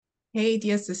Hey,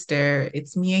 dear sister,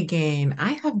 it's me again.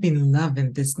 I have been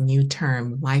loving this new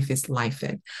term, life is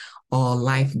lifing, or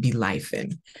life be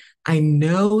lifing. I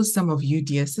know some of you,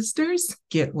 dear sisters,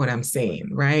 get what I'm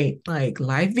saying, right? Like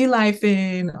life be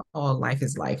lifing, or life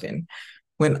is lifing.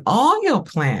 When all your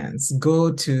plans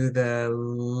go to the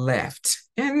left,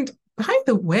 and by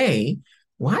the way,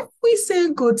 why do we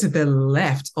say go to the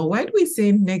left, or why do we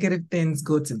say negative things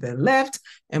go to the left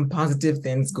and positive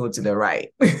things go to the right?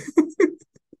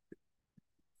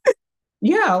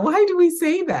 Yeah, why do we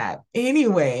say that?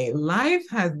 Anyway, life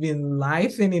has been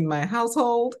lifing in my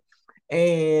household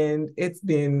and it's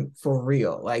been for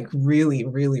real, like really,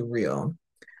 really real.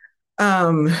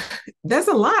 Um, there's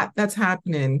a lot that's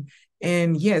happening.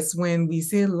 And yes, when we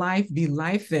say life be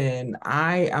lifing,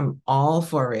 I am all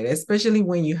for it, especially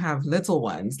when you have little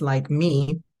ones like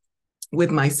me with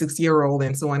my 6-year-old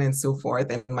and so on and so forth,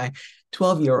 and my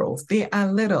 12-year-olds. They are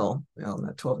little. Well,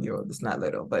 not 12-year-old, it's not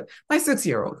little, but my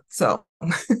 6-year-old. So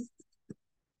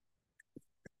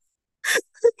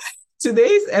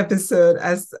today's episode,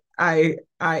 as I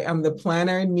am the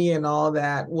planner in me and all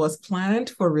that, was planned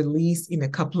for release in a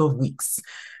couple of weeks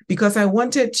because I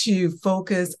wanted to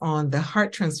focus on the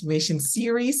heart transformation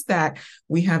series that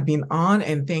we have been on.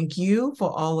 And thank you for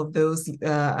all of those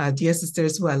dear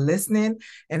sisters who are listening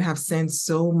and have sent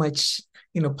so much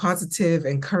positive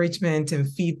encouragement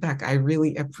and feedback. I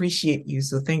really appreciate you.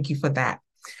 So thank you for that.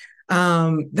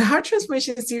 The heart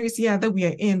transformation series, yeah, that we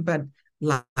are in, but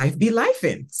life be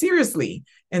lifing, seriously.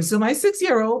 And so my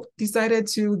 6-year-old decided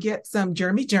to get some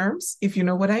germy germs, if you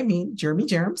know what I mean, germy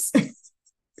germs.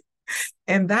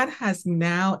 And that has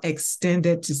now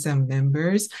extended to some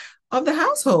members of the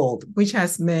household, which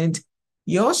has meant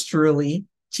yours truly,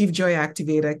 Chief Joy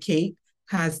Activator Kate,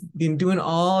 has been doing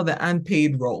all the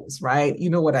unpaid roles, right? You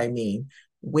know what I mean?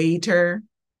 Waiter,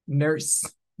 nurse,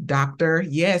 doctor.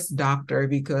 Yes, doctor,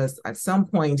 because at some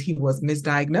point he was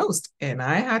misdiagnosed and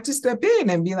I had to step in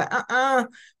and be like,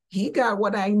 he got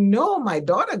what I know my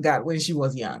daughter got when she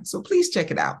was young. So please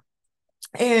check it out.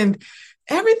 And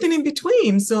everything in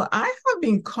between. So I have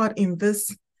been caught in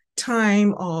this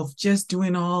time of just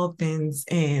doing all things.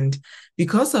 And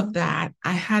because of that,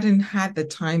 I hadn't had the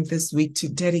time this week to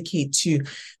dedicate to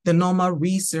the normal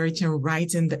research and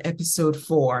writing the episode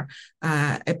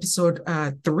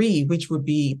 3, which would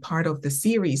be part of the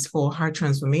series for heart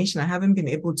transformation. I haven't been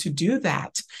able to do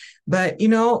that. But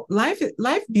life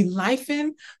be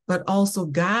lifing, but also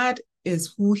God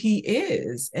is who he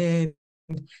is. And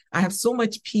I have so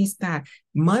much peace that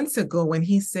months ago when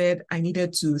he said I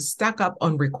needed to stack up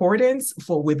on recordings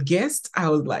for with guests, I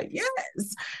was like,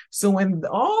 yes. So when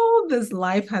all this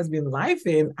life has been life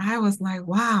in, I was like,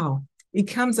 wow, it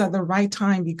comes at the right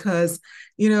time because,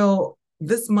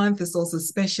 this month is also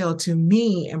special to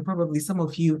me and probably some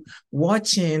of you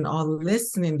watching or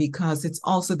listening because it's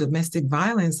also Domestic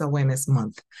Violence Awareness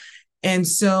Month. And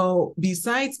so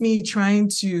besides me trying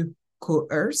to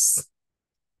coerce,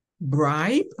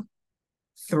 bribe,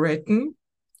 threaten,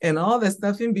 and all the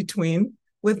stuff in between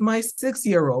with my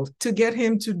 6-year-old to get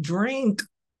him to drink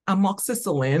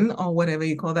amoxicillin or whatever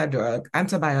you call that drug,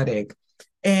 antibiotic.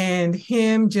 And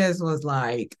him just was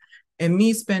like, and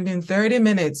me spending 30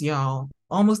 minutes, y'all,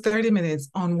 almost 30 minutes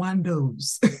on one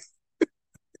dose.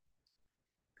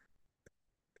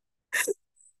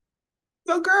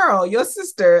 So, girl, your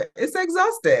sister is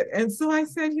exhausted. And so I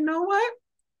said, you know what?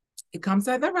 It comes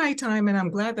at the right time, and I'm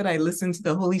glad that I listened to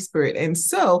the Holy Spirit. And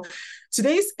so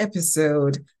today's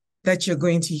episode that you're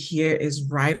going to hear is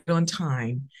right on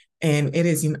time, and it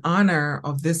is in honor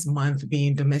of this month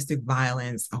being Domestic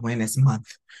Violence Awareness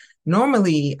Month.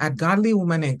 Normally, at Godly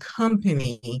Woman and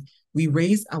Company, we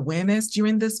raise awareness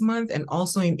during this month, and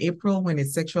also in April, when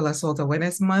it's Sexual Assault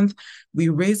Awareness Month, we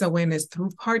raise awareness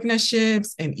through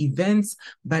partnerships and events.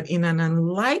 But in an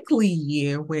unlikely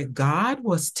year where God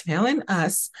was telling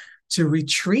us to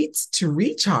retreat, to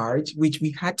recharge, which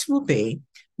we had to obey,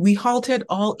 we halted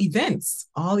all events.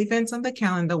 All events on the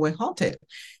calendar were halted.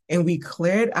 And we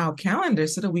cleared our calendar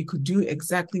so that we could do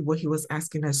exactly what he was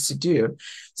asking us to do.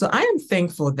 So I am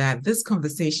thankful that this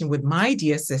conversation with my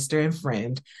dear sister and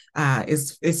friend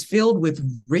is filled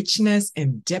with richness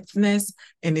and depthness.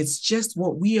 And it's just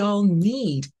what we all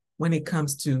need when it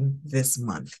comes to this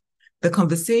month. The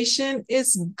conversation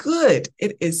is good.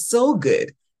 It is so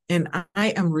good. And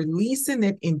I am releasing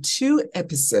it in 2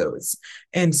 episodes.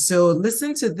 And so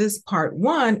listen to this part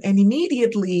 1 and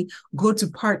immediately go to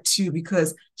part 2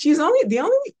 because she's the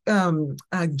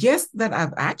only guest that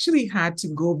I've actually had to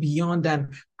go beyond an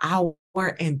hour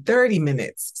and 30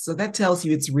 minutes. So that tells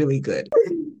you it's really good.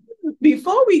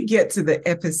 Before we get to the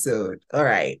episode, all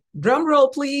right, drum roll,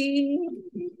 please.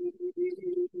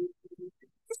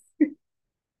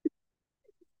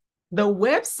 The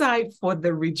website for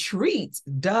the retreat,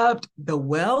 dubbed the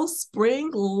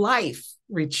Wellspring Life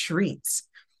Retreat,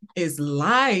 is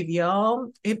live,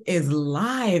 y'all. It is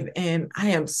live. And I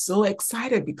am so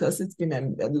excited because it's been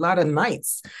a lot of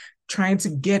nights trying to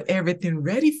get everything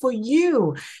ready for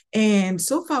you. And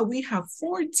so far, we have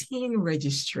 14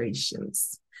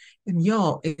 registrations. And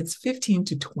y'all, it's 15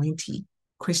 to 20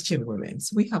 Christian women.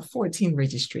 So we have 14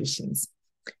 registrations.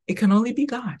 It can only be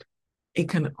God. It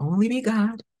can only be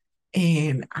God.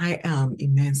 And I am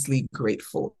immensely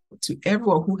grateful to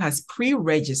everyone who has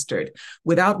pre-registered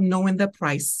without knowing the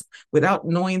price, without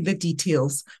knowing the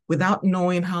details, without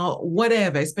knowing how,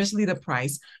 whatever, especially the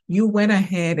price. You went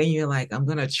ahead and you're like, I'm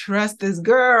going to trust this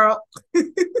girl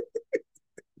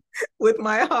with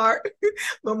my heart.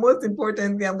 But most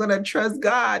importantly, I'm going to trust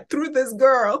God through this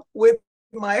girl with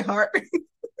my heart.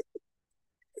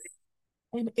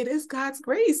 And it is God's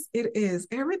grace. It is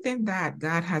everything that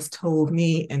God has told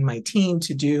me and my team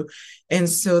to do. And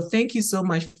so thank you so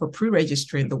much for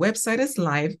pre-registering. The website is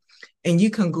live, and you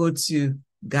can go to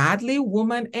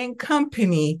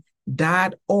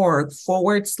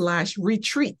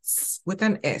godlywomanandcompany.org/retreats with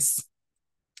an S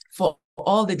for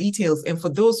all the details. And for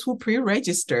those who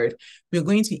pre-registered, we're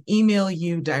going to email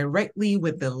you directly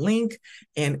with the link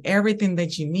and everything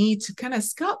that you need to kind of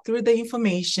scout through the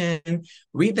information,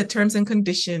 read the terms and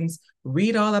conditions,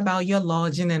 read all about your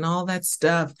lodging and all that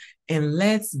stuff. And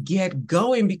let's get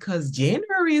going, because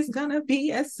January is going to be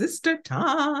a sister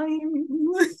time.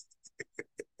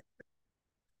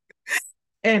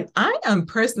 And I am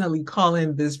personally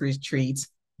calling this retreat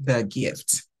the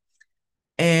gift.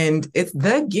 And it's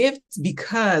the gift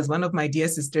because one of my dear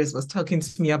sisters was talking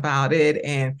to me about it.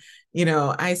 And,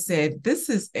 I said, this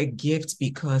is a gift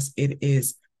because it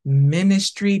is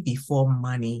ministry before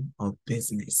money or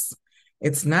business.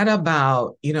 It's not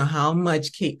about, how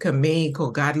much Kate can make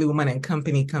or Godly Woman and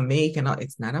Company can make. And all.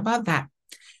 It's not about that.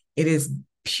 It is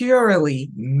purely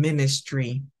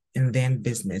ministry and then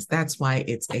business. That's why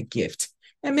it's a gift.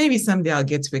 And maybe someday I'll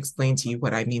get to explain to you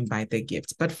what I mean by the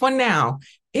gift. But for now,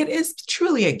 it is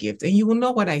truly a gift. And you will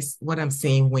know what I'm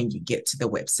saying when you get to the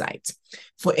website.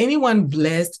 For anyone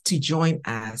blessed to join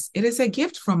us, it is a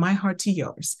gift from my heart to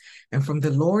yours and from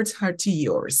the Lord's heart to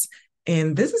yours.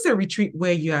 And this is a retreat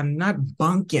where you are not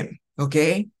bunking,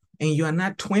 okay? And you are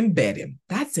not twin bedding.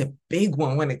 That's a big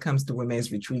one when it comes to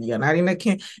women's retreat. You're not in a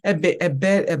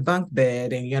bunk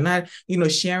bed, and you're not,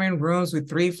 sharing rooms with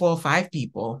 3, 4, 5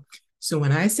 people. So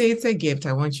when I say it's a gift,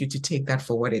 I want you to take that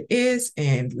for what it is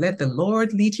and let the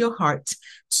Lord lead your heart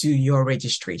to your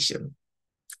registration.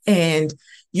 And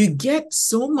you get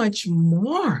so much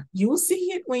more. You will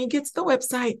see it when you get to the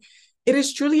website. It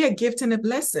is truly a gift and a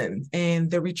blessing. And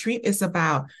the retreat is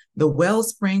about the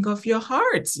wellspring of your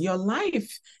heart, your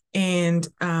life. And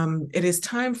it is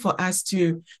time for us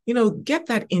to, get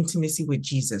that intimacy with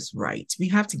Jesus right. We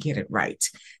have to get it right.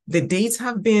 The dates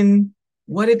have been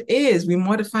what it is. We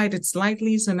modified it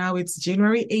slightly. So now it's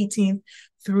January 18th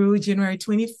through January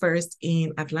 21st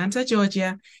in Atlanta,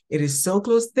 Georgia. It is so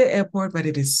close to the airport, but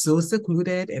it is so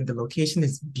secluded and the location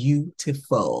is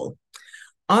beautiful.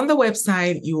 On the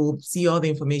website, you will see all the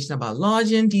information about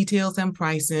lodging, details, and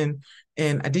pricing.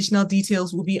 And additional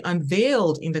details will be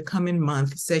unveiled in the coming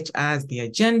month, such as the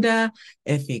agenda,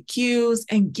 FAQs,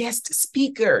 and guest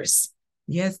speakers.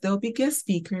 Yes, there'll be guest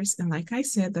speakers. And like I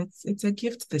said, it's a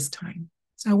gift this time.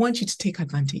 So I want you to take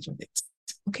advantage of it,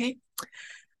 okay?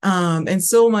 And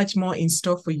so much more in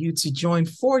store for you to join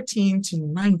 14 to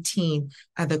 19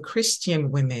 other Christian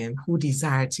women who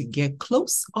desire to get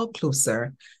close or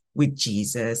closer with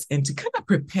Jesus and to kind of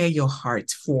prepare your heart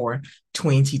for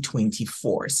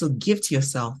 2024. So gift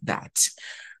yourself that.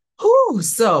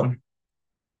 So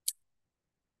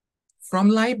from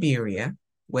Liberia,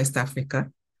 West Africa,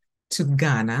 to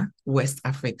Ghana, West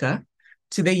Africa,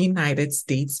 to the United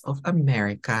States of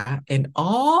America, and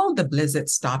all the blessed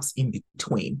stops in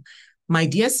between. My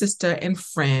dear sister and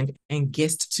friend and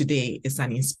guest today is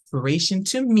an inspiration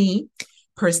to me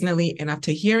personally, and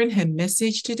after hearing her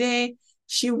message today,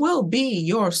 she will be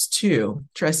yours too.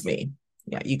 Trust me.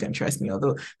 Yeah, you can trust me,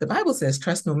 although the Bible says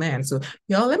trust no man. So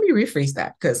y'all, let me rephrase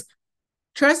that, because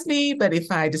trust me, but if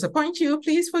I disappoint you,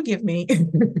 please forgive me.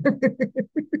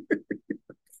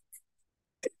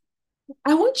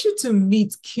 I want you to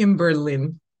meet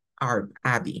Kimberlyn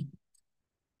Abbey.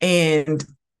 And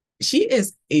she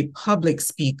is a public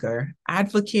speaker,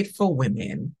 advocate for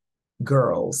women,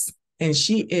 girls, and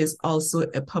she is also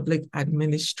a public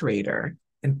administrator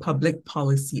and public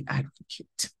policy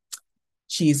advocate.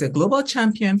 She is a global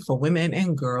champion for women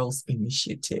and girls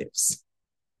initiatives.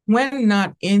 When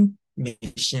not in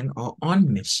mission or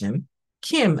on mission,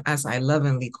 Kim, as I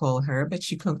lovingly call her, but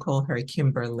you can call her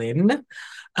Kimberlyn,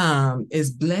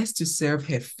 is blessed to serve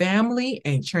her family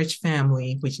and church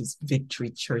family, which is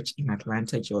Victory Church in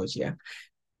Atlanta, Georgia.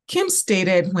 Kim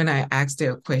stated when I asked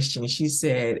her a question, she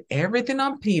said, everything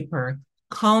on paper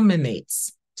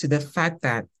culminates to the fact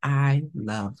that I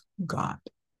love God.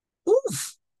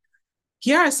 Oof.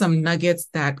 Here are some nuggets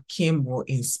that Kim will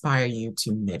inspire you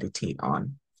to meditate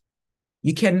on.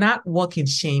 You cannot walk in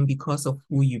shame because of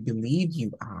who you believe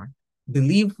you are.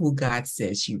 Believe who God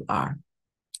says you are.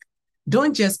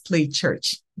 Don't just play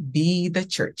church, be the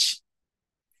church.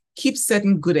 Keep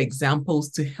setting good examples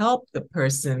to help the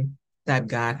person that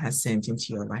God has sent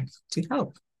into your life to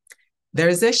help. There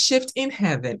is a shift in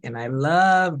heaven, and I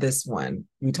love this one.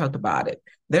 We talked about it.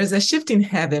 There's a shift in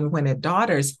heaven when a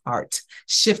daughter's heart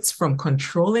shifts from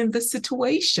controlling the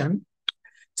situation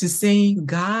to saying,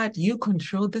 God, you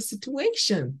control the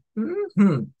situation.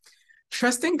 Mm-hmm.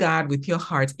 Trusting God with your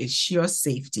heart is sure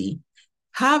safety.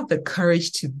 Have the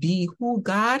courage to be who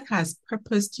God has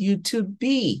purposed you to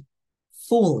be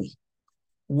fully.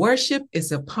 Worship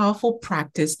is a powerful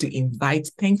practice to invite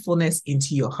thankfulness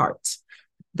into your heart.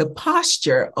 The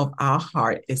posture of our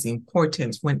heart is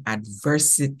important when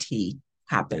adversity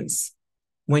happens.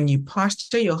 When you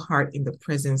posture your heart in the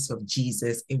presence of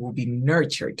Jesus, it will be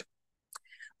nurtured.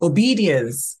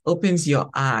 Obedience opens your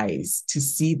eyes to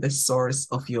see the source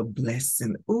of your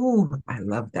blessing. Ooh, I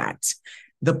love that.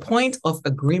 The point of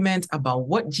agreement about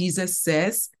what Jesus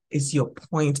says is your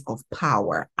point of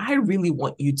power. I really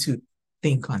want you to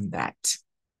think on that.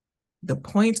 The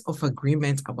point of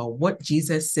agreement about what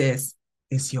Jesus says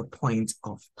is your point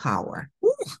of power.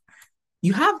 Ooh.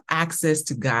 You have access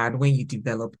to God when you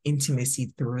develop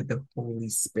intimacy through the Holy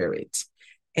Spirit.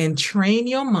 And train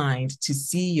your mind to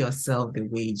see yourself the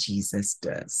way Jesus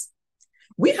does.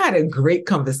 We had a great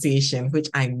conversation, which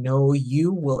I know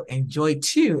you will enjoy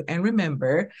too. And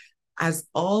remember, as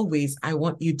always, I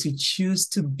want you to choose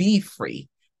to be free,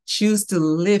 choose to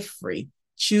live free,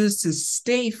 choose to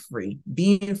stay free,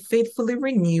 being faithfully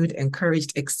renewed,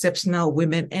 encouraged, exceptional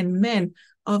women and men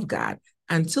of God.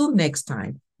 Until next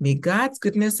time, may God's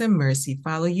goodness and mercy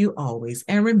follow you always.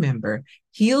 And remember,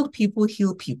 healed people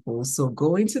heal people. So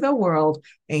go into the world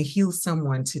and heal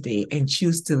someone today and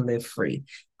choose to live free.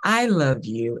 I love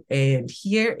you. And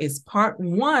here is part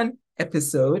 1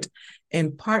 episode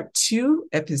and part 2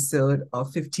 episode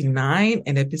of 59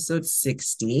 and episode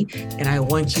 60. And I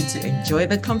want you to enjoy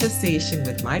the conversation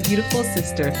with my beautiful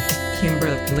sister,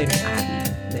 Kimberlyn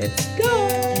Abbey. Let's go.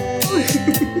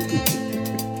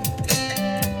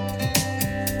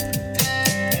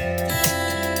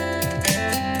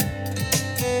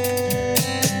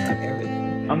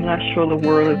 I'm not sure the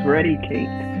world is ready, Kate.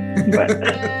 But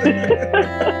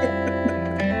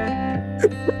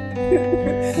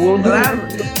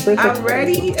I'm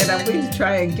ready, and I'm going to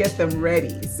try and get them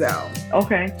ready. So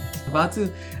okay,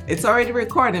 it's already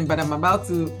recording, but I'm about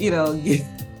to,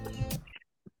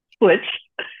 switch.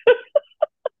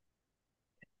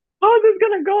 How is this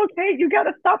gonna go, Kate? You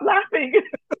gotta stop laughing.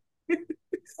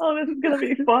 Oh, this is gonna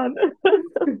be fun.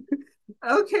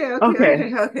 Okay.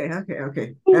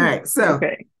 All right, so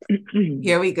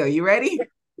here we go. You ready?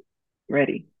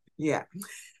 Ready. Yeah.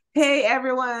 Hey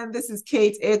everyone, this is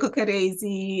Kate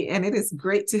Ekokarezi, and it is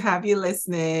great to have you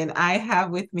listening. I have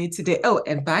with me today. Oh,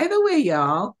 and by the way,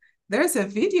 y'all, there's a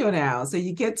video now, so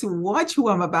you get to watch who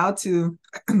I'm about to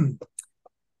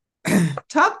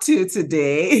talk to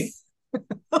today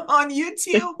on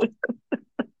YouTube.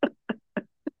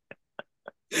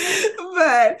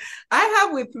 But I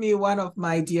have with me one of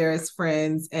my dearest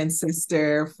friends and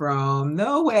sister from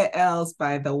nowhere else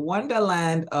by the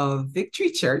wonderland of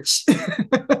Victory Church.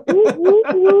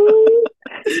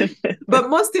 But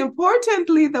most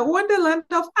importantly, the wonderland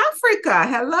of Africa.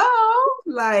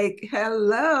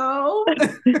 Hello.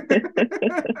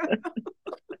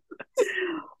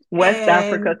 West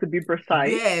Africa, to be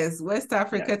precise. Yes, West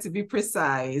Africa, to be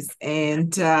precise.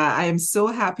 And I am so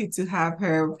happy to have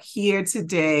her here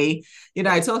today.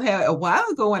 I told her a while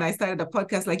ago when I started the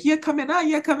podcast, like, you're coming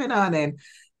on. And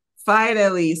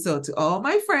finally, so to all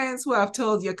my friends who I've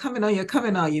told you're coming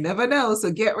on, you never know.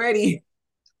 So get ready.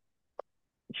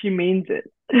 She means it.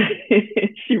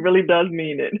 She really does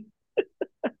mean it.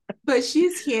 But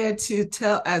she's here to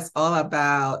tell us all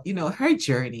about, her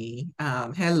journey,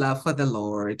 her love for the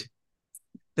Lord,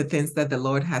 the things that the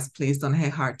Lord has placed on her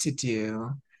heart to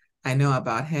do. I know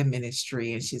about her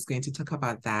ministry, and she's going to talk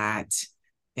about that.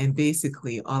 And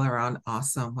basically all around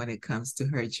awesome when it comes to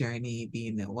her journey,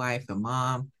 being a wife, a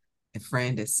mom, a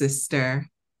friend, a sister,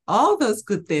 all those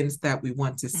good things that we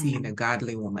want to see in a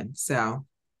godly woman. So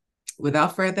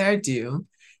without further ado,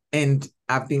 And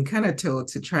I've been kind of told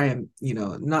to try and,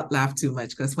 not laugh too much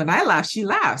because when I laugh, she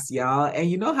laughs, y'all. And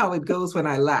you know how it goes when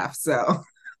I laugh. So,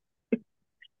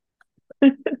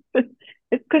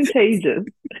 It's contagious.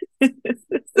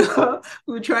 so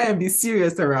we'll try and be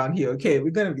serious around here. Okay,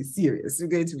 we're going to be serious. We're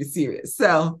going to be serious.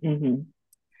 So,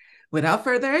 without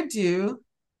further ado,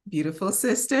 beautiful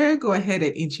sister, go ahead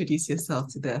and introduce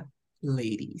yourself to the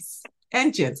ladies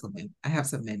and gentlemen. I have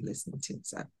some men listening too.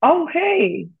 So, Oh,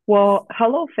 hey. Well,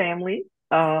 hello, family.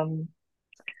 I'm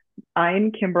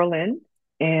Kimberlyn,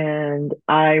 and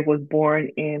I was born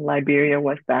in Liberia,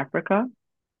 West Africa.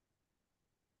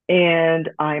 And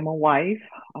I'm a wife,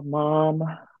 a mom,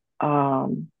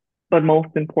 but most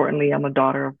importantly, I'm a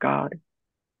daughter of God.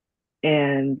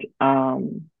 And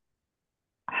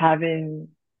having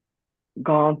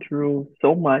gone through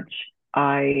so much,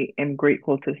 I am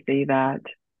grateful to say that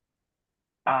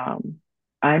I'm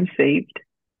saved,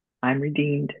 I'm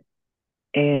redeemed,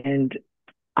 and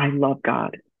I love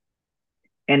God.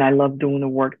 And I love doing the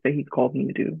work that He's called me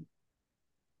to do.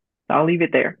 So I'll leave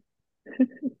it there.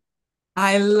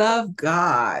 I love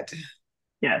God.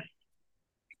 Yes.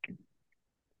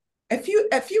 A few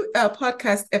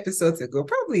podcast episodes ago,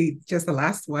 probably just the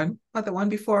last one, or the one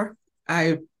before,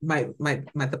 the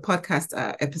podcast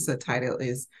episode title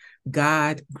is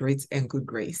God, Great and Good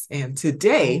Grace. And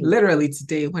today, literally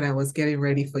today, when I was getting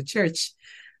ready for church,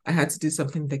 I had to do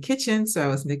something in the kitchen. So I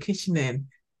was in the kitchen, and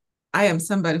I am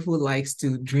somebody who likes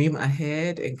to dream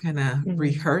ahead and kind of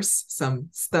rehearse some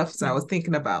stuff. So I was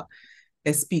thinking about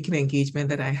a speaking engagement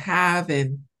that I have,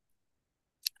 and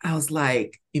I was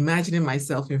like imagining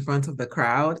myself in front of the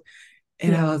crowd.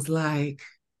 And I was like,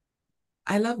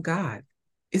 I love God.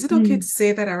 Is it okay to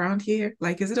say that around here?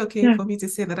 Like, is it okay for me to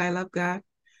say that I love God?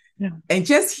 Yeah. And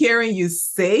just hearing you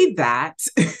say that,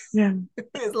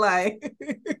 it's like,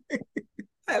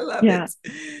 I love it.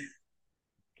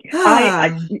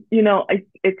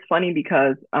 It's funny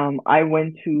because I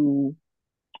went to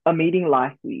a meeting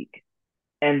last week,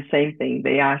 and same thing.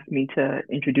 They asked me to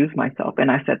introduce myself, and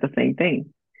I said the same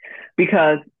thing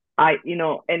because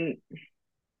and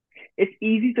it's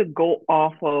easy to go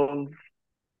off of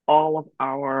all of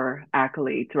our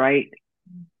accolades, right?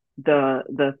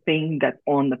 The thing that's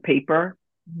on the paper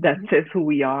that says who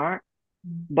we are.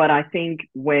 But I think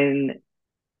when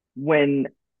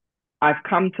I've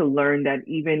come to learn that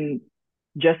even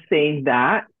just saying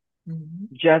that,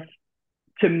 just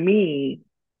to me,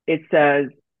 it says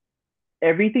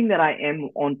everything that I am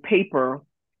on paper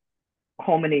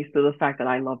culminates to the fact that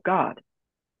I love God.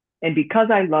 And because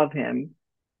I love Him,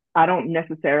 I don't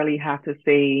necessarily have to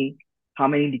say how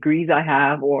many degrees I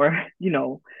have or,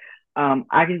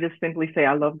 I can just simply say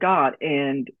I love God.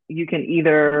 And you can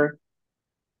either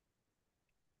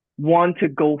want to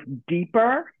go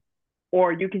deeper,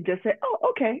 or you can just say, oh,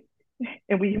 okay.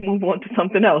 And we move on to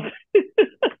something else.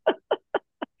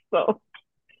 So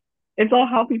it's all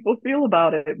how people feel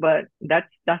about it, but that's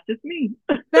just me.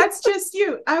 That's just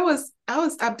you. I was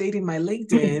updating my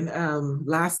LinkedIn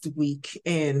last week,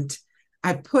 and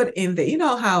I put in the,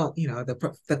 how,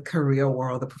 the career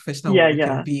world, the professional world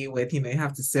can be with, you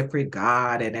have to separate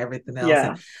God and everything else.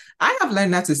 And I have learned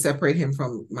not to separate Him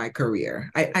from my career.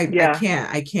 I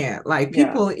can't. Like,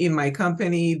 people in my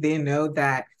company, they know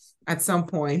that at some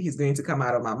point He's going to come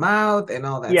out of my mouth and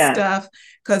all that stuff.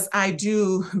 Because I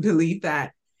do believe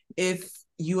that if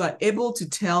you are able to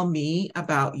tell me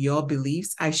about your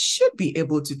beliefs, I should be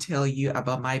able to tell you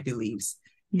about my beliefs.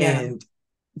 And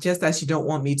just as you don't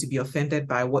want me to be offended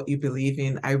by what you believe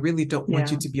in, I really don't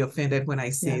want you to be offended when I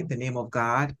say the name of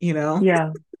God,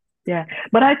 Yeah.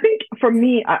 But I think for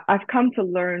me, I've come to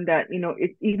learn that,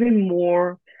 it's even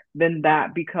more than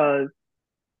that, because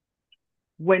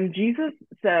when Jesus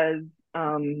says,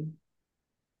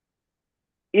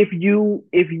 if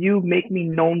you make me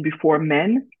known before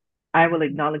men, I will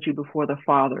acknowledge you before the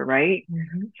Father, right?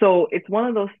 So it's one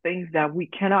of those things that we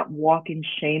cannot walk in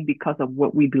shame because of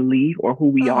what we believe or who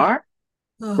we are,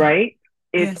 right?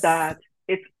 It's that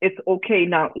it's okay.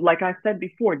 Now, like I said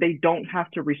before, they don't have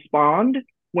to respond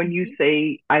when you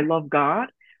say, I love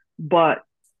God. But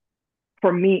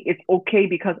for me, it's okay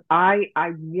because I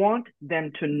want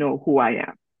them to know who I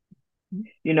am.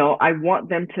 I want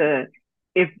them to,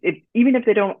 if even if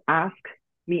they don't ask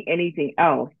me anything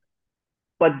else,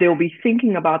 but they'll be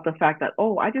thinking about the fact that,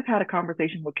 oh, I just had a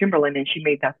conversation with Kimberlyn and she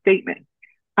made that statement.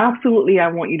 Absolutely, I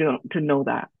want you to know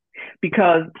that.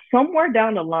 Because somewhere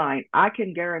down the line, I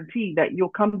can guarantee that you'll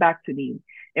come back to me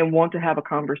and want to have a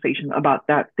conversation about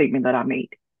that statement that I made.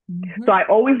 So I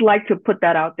always like to put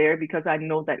that out there because I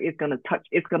know that it's going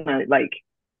to like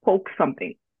poke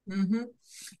something.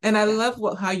 And I love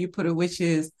how you put it, which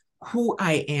is who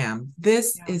I am.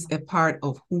 This Yeah. is a part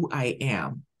of who I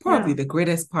am, probably Yeah. the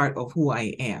greatest part of who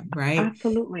I am, right?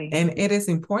 Absolutely. And it is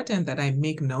important that I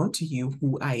make known to you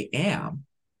who I am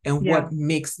and Yeah.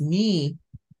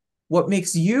 what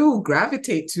makes you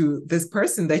gravitate to this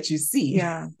person that you see.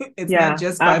 Yeah. It's not Yeah.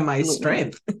 just by my Absolutely.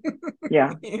 strength,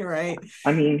 Yeah. right?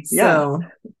 I mean, yeah.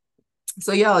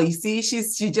 So y'all, you see,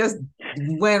 she just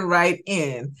went right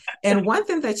in. And one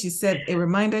thing that she said, it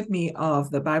reminded me of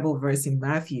the Bible verse in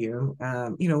Matthew.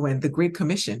 When the Great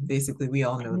Commission, basically, we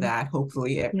all know Mhm. that.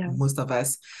 Hopefully, Yeah. most of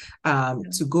us, Yeah.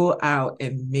 to go out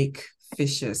and make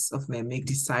fishers of men, make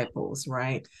disciples,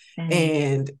 right? Mhm.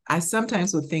 And I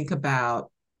sometimes would think about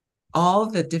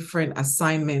all the different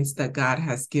assignments that God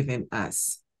has given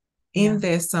us. Yeah. In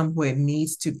there somewhere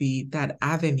needs to be that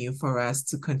avenue for us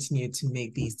to continue to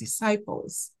make these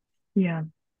disciples. Yeah.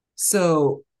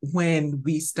 So when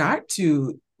we start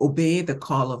to obey the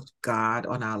call of God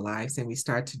on our lives and we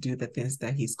start to do the things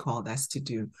that He's called us to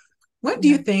do, when do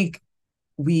you Yeah. think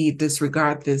we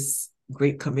disregard this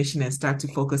great commission and start to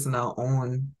focus on our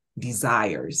own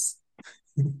desires?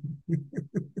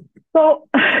 So,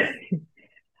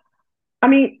 I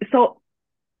mean, so,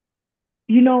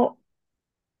 you know,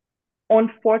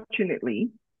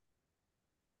 unfortunately,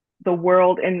 the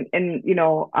world and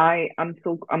I'm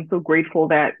so grateful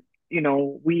that,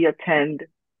 we attend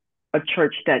a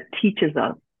church that teaches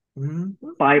us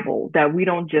Mm-hmm. Bible, that we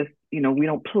don't just, we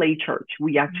don't play church.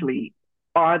 We actually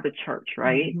are the church,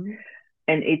 right? Mm-hmm.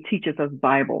 And it teaches us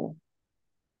Bible.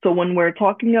 So when we're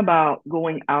talking about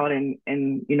going out and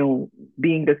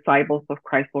being disciples of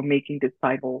Christ or making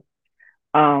disciples,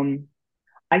 um,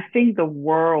 I think the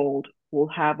world will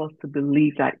have us to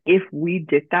believe that if we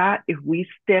did that, if we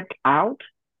stepped out,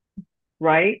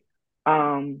 right?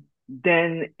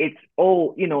 Then it's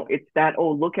that,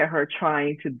 oh, look at her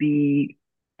trying to be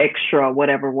extra,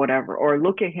 whatever, whatever, or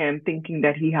look at him thinking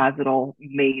that he has it all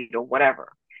made or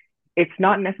whatever. It's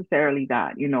not necessarily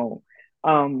that.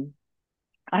 Um,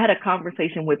 I had a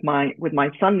conversation with my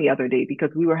son the other day because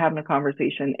we were having a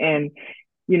conversation and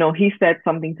he said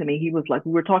something to me. He was like,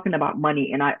 we were talking about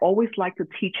money, and I always like to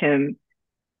teach him,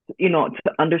 to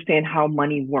understand how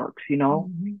money works.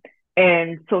 Mm-hmm.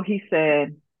 And so he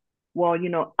said, well,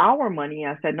 our money.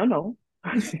 I said, no, no.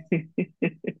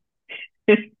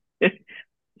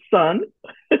 Son,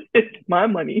 it's my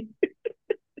money.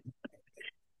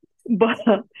 But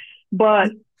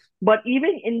but but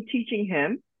even in teaching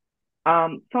him,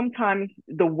 sometimes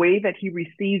the way that he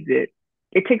receives it,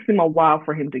 it takes him a while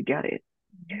for him to get it.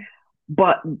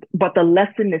 But but the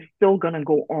lesson is still gonna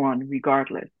go on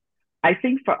regardless. I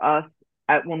think for us,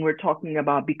 when we're talking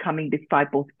about becoming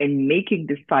disciples and making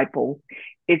disciples,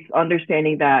 it's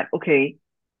understanding that, okay,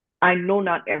 I know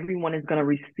not everyone is going to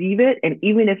receive it. And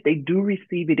even if they do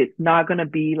receive it, it's not going to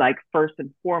be like first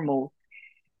and foremost.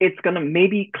 It's going to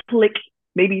maybe click,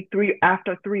 maybe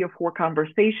after 3 or 4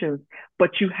 conversations,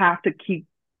 but you have to keep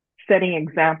setting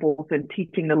examples and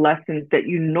teaching the lessons that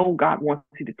God wants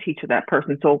you to teach to that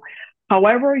person. So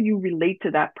however you relate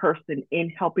to that person in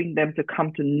helping them to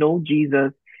come to know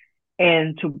Jesus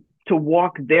and to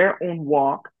walk their own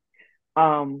walk,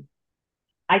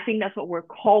 I think that's what we're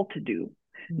called to do,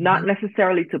 not Mm-hmm.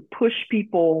 necessarily to push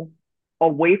people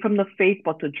away from the faith,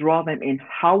 but to draw them in.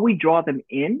 How we draw them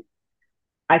in,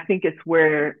 I think it's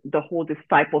where the whole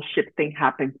discipleship thing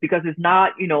happens, because it's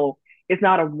not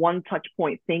a one touch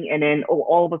point thing and then, oh,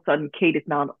 all of a sudden Kate is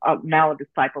now a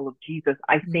disciple of Jesus.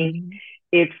 I think Mm-hmm.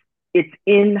 it's it's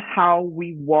in how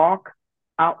we walk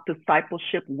out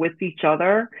discipleship with each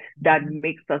other that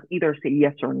makes us either say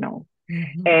yes or no.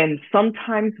 Mm-hmm. And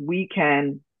sometimes we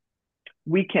can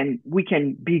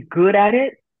be good at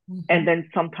it, Mm-hmm. and then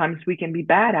sometimes we can be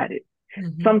bad at it.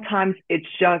 Mm-hmm. Sometimes it's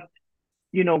just,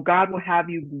 God will have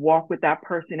you walk with that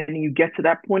person and you get to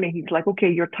that point and he's like,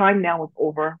 okay, your time now is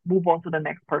over, move on to the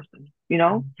next person.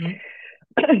 Mm-hmm.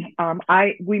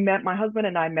 My husband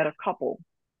and I met a couple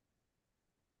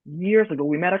years ago.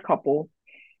 We met a couple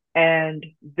and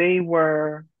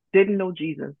didn't know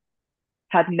Jesus,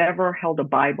 had never held a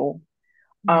Bible,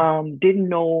 didn't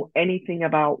know anything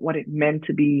about what it meant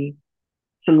to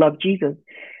love Jesus.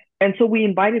 And so we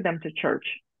invited them to church,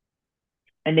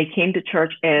 and they came to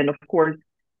church. And of course,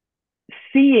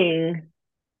 seeing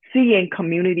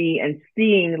community and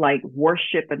seeing like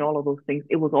worship and all of those things,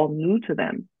 it was all new to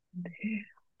them.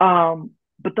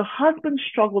 But the husband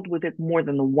struggled with it more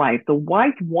than the wife. The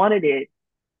wife wanted it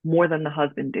more than the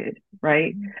husband did,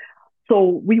 right?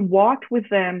 So we walked with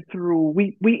them through.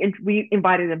 We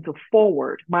invited them to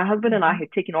forward. My husband and I had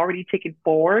already taken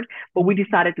forward, but we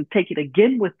decided to take it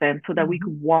again with them so that we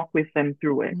could walk with them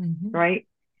through it, Mm-hmm. right?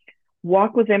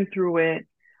 Walk with them through it.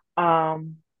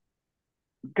 Um,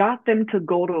 got them to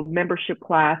go to a membership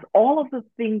class. All of the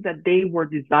things that they were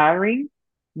desiring,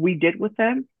 we did with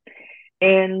them.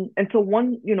 And so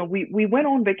we went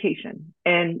on vacation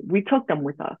and we took them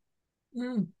with us.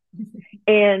 Mm.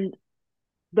 And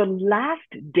the last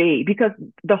day, because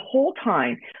the whole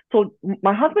time, so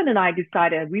my husband and I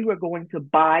decided we were going to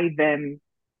buy them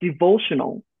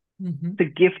devotional to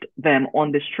gift them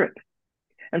on this trip.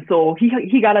 And so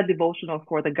he got a devotional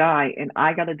for the guy and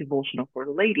I got a devotional for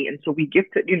the lady. And so we gave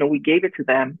it to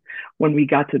them when we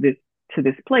got to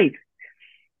this place.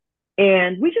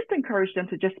 And we just encouraged them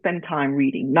to just spend time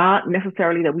reading, not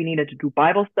necessarily that we needed to do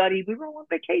Bible study. We were on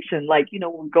vacation,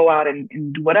 we'll go out and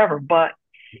do whatever. But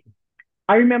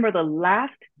I remember the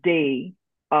last day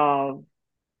of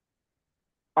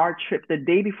our trip, the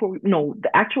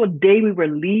actual day we were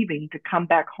leaving to come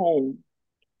back home,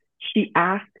 she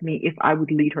asked me if I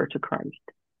would lead her to Christ.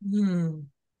 Mm.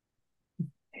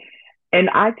 And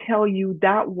I tell you,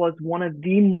 that was one of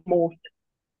the most,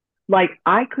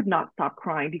 I could not stop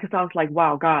crying because I was like,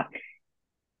 wow, God,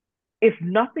 if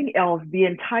nothing else, the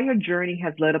entire journey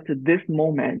has led up to this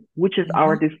moment, which is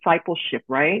our discipleship,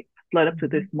 right? Led up to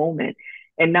this moment.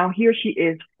 And now here she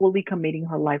is fully committing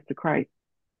her life to Christ.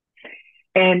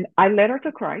 And I led her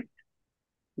to Christ.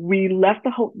 We left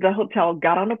the hotel,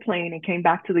 got on a plane and came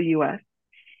back to the US.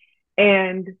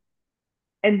 And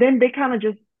then they kind of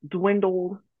just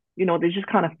dwindled, they just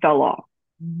kind of fell off.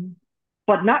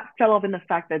 But not fell off in the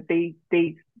fact that they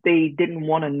didn't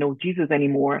want to know Jesus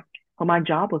anymore. But my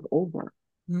job was over.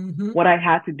 What I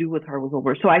had to do with her was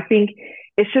over. So I think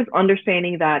it's just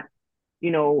understanding that,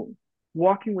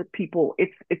 walking with people,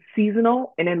 it's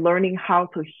seasonal, and then learning how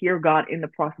to hear God in the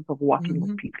process of walking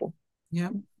with people.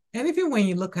 Yeah. And even when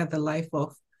you look at the life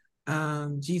of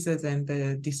Jesus and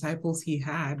the disciples he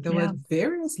had, there were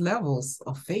various levels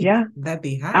of faith that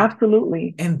they had.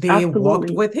 Absolutely. And they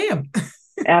walked with him.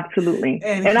 Absolutely.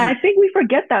 And I think we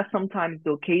forget that sometimes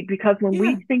though, Kate, because when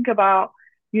we think about,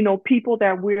 people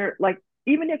that we're like,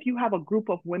 even if you have a group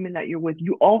of women that you're with,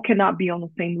 you all cannot be on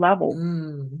the same level.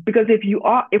 Because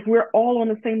if we're all on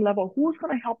the same level, who's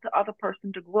going to help the other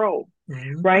person to grow?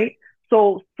 Right?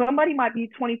 So somebody might be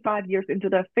 25 years into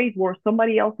their faith where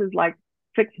somebody else is like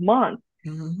 6 months.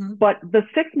 But the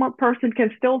 6-month person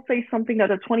can still say something that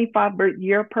a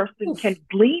 25-year person can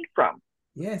glean from.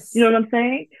 Yes. You know what I'm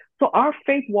saying? So our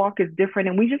faith walk is different,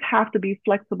 and we just have to be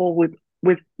flexible with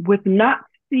not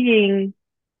seeing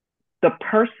the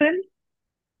person,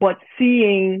 but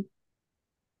seeing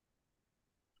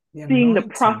the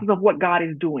process of what God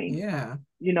is doing. Yeah.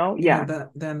 The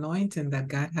anointing that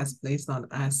God has placed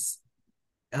on us,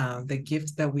 the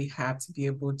gift that we have to be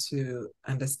able to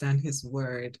understand his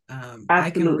word.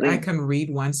 Absolutely. I can read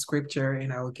one scripture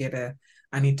and I will get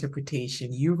an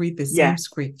interpretation. You read the same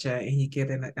scripture and you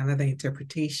get another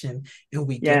interpretation, and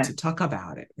we get to talk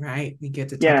about it, right? We get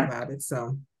to talk about it.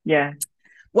 So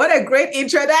what a great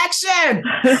introduction.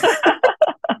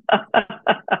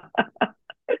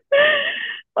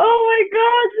 Oh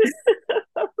my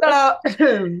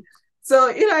gosh. So,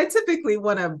 I typically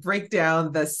want to break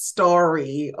down the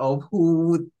story of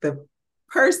who the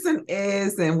person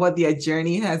is and what their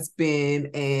journey has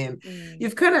been. And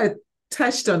you've kind of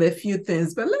touched on a few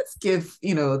things, but let's give,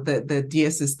 the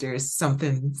dear sisters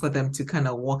something for them to kind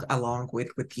of walk along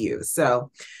with you.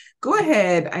 So go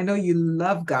ahead. I know you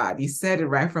love God. You said it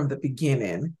right from the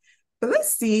beginning. But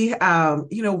let's see,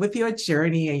 with your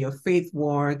journey and your faith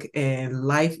walk and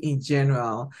life in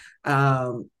general,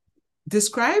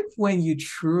 describe when you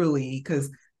truly, because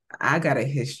I got a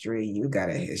history, you got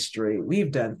a history,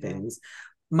 we've done things.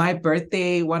 My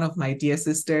birthday, one of my dear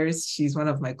sisters, she's one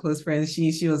of my close friends,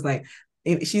 she was like,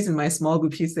 she's in my small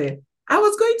group, she said, I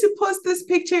was going to post this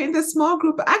picture in the small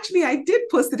group. Actually, I did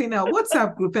post it in our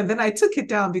WhatsApp group, and then I took it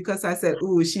down because I said,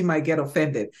 ooh, she might get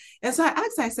offended. And so I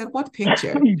asked her, I said, what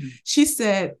picture? She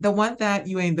said, the one that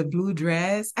you were in the blue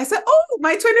dress. I said, oh,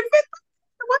 my 25th, the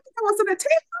one that was on the table.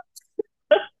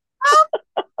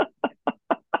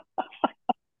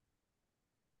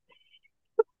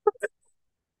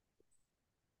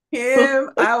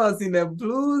 Him, I was in a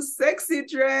blue sexy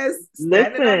dress,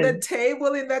 standing on the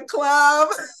table in the club.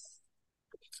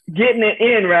 Getting it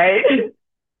in, right?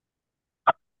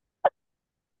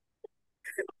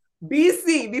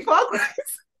 BC, before Christ.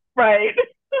 Right.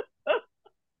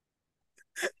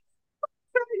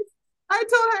 I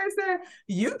told her, I said,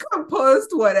 you can post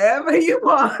whatever you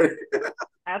want.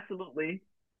 Absolutely.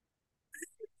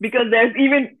 Because there's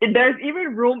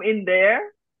even room in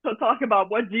there to talk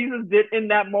about what Jesus did in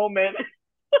that moment.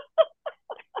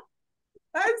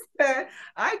 I said,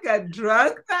 I got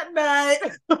drunk that night.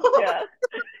 Yeah.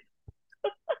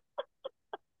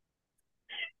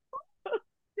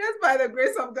 by the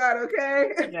grace of God,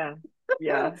 okay? Yeah.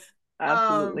 Yeah. um,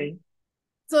 Absolutely.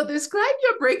 so describe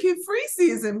your breaking free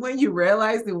season when you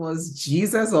realized it was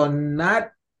Jesus or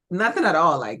not, nothing at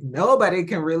all. Like nobody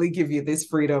can really give you this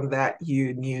freedom that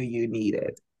you knew you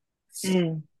needed.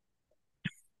 Mm.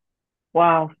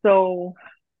 Wow.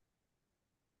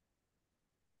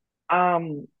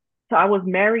 Um, so I was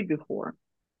married before,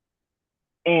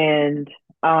 and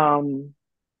um,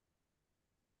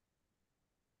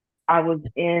 I was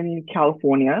in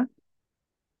California.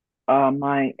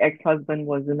 My ex-husband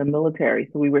was in the military,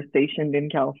 so we were stationed in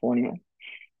California,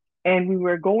 and we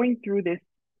were going through this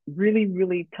really,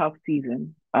 really tough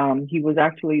season. He was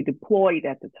actually deployed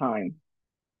at the time,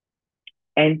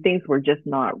 and things were just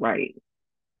not right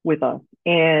with us.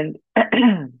 And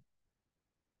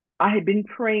I had been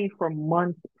praying for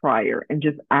months prior and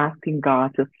just asking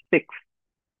God to fix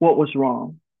what was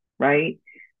wrong, right?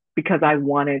 Because I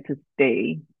wanted to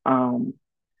stay.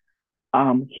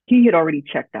 He had already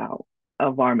checked out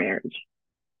of our marriage.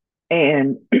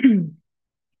 And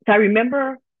so I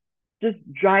remember just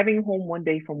driving home one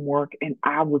day from work, and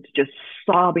I was just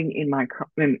sobbing in my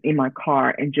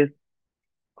car and just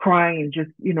crying, just,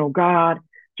 God,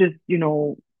 just,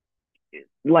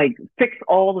 like fix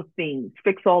all the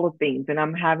things. And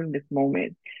I'm having this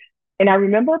moment. And I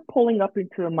remember pulling up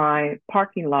into my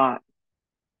parking lot,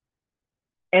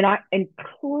 and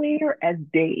clear as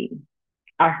day,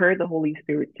 I heard the Holy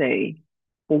Spirit say,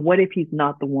 well, what if he's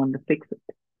not the one to fix it?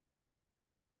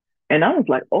 And I was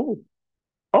like, oh,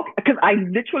 okay. Because I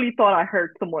literally thought I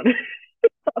heard someone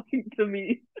talking to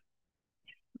me.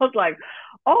 I was like,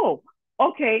 oh,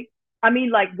 okay. I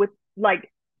mean,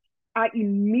 I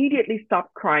immediately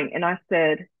stopped crying and I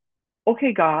said,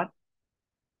 okay, God,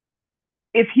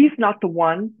 if he's not the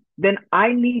one, then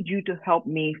I need you to help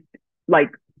me,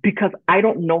 like, because I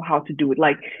don't know how to do it.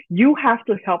 Like, you have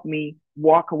to help me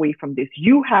walk away from this.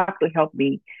 You have to help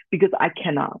me because I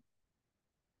cannot.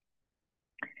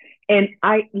 And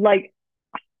I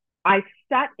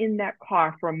sat in that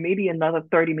car for maybe another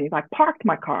 30 minutes. I parked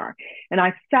my car and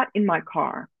I sat in my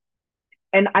car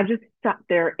and I just sat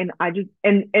there and I just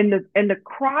and the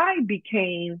cry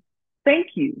became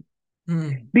thank you.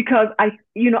 Because I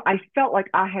felt like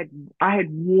I had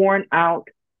worn out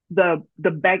the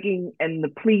begging and the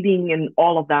pleading and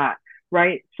all of that,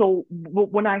 right? So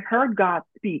when I heard God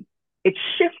speak, it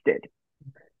shifted.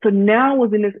 So now I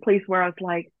was in this place where I was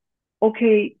like,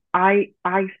 okay, I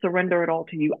surrender it all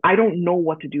to you. I don't know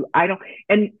what to do. I don't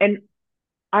and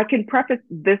I can preface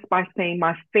this by saying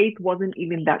my faith wasn't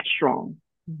even that strong,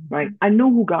 right? I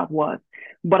know who God was,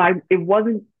 but it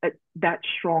wasn't that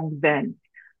strong then.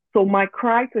 So my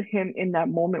cry to him in that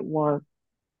moment was,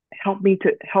 help me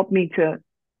to,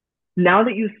 now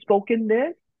that you've spoken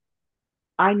this,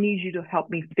 I need you to help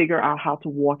me figure out how to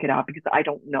walk it out because I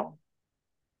don't know.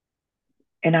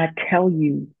 And I tell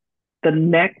you, the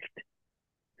next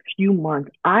few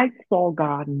months, I saw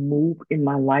God move in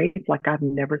my life like I've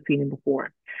never seen him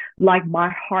before. Like my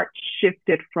heart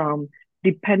shifted from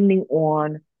depending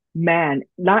on man,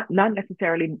 not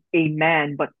necessarily a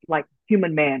man, but like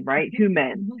human man, right?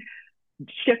 Human.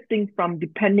 Shifting from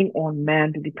depending on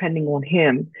man to depending on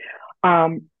him,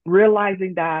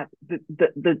 realizing that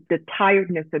the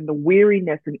tiredness and the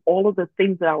weariness and all of the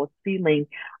things that I was feeling,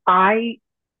 I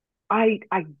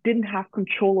didn't have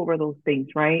control over those things,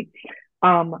 right?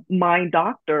 My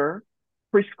doctor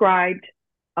prescribed,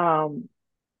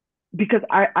 because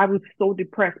I was so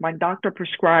depressed, my doctor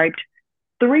prescribed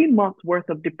 3 months worth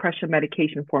of depression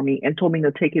medication for me and told me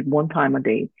to take it one time a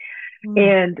day.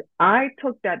 And I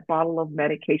took that bottle of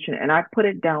medication and I put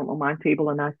it down on my table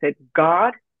and I said,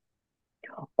 God,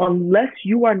 unless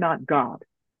you are not God,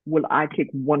 will I take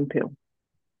one pill?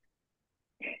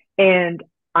 And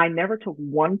I never took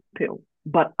one pill,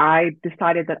 but I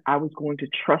decided that I was going to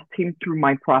trust him through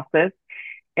my process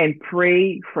and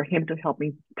pray for him to help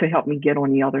me get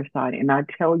on the other side. And I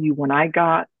tell you, when I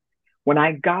got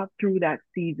through that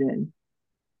season,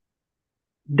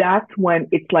 that's when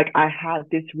it's like I had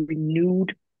this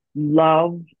renewed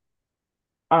love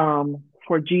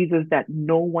for Jesus that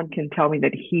no one can tell me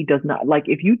that he does not. Like,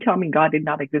 if you tell me God did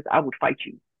not exist, I would fight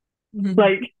you.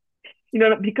 Like,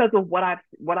 because of what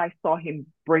I saw him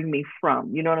bring me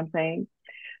from, you know what I'm saying?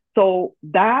 So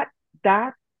that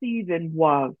season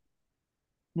was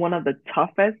one of the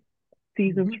toughest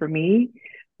seasons for me,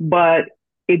 but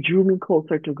it drew me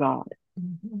closer to God.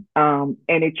 And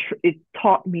it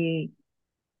taught me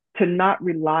to not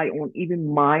rely on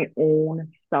even my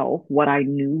own self, what I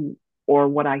knew or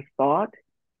what I thought,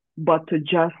 but to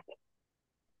just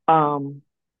to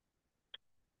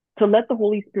let the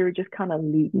Holy Spirit just kind of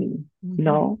lead me, you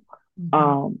know?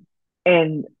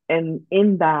 And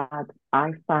in that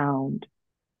I found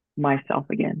myself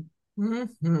again.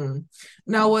 Mm-hmm.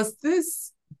 Now, was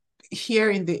this here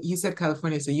in you said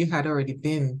California, so you had already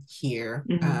been here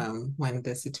Mm-hmm. when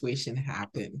the situation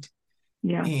happened.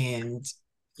 Yeah, And,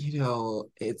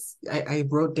 I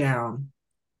wrote down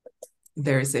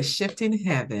there's a shift in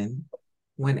heaven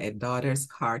when a daughter's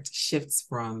heart shifts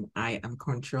from I am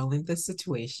controlling the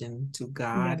situation to yeah,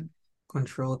 God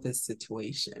control this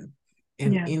situation.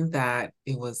 And yeah, in that,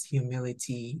 it was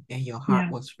humility and your heart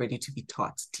yeah. was ready to be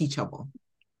taught, teachable.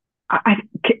 I,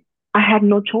 I, I had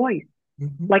no choice.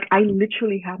 Mm-hmm. Like I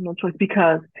literally had no choice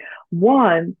because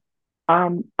one,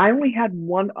 I only had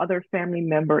one other family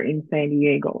member in San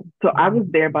Diego. So I was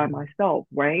there by Mm-hmm. myself,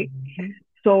 right? Mm-hmm.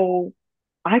 So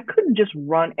I couldn't just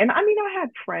run. And I mean, I had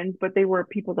friends, but they were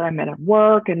people that I met at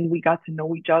work and we got to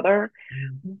know each other.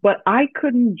 Mm-hmm. But I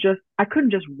couldn't just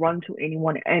run to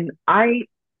anyone. And I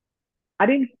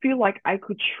didn't feel like I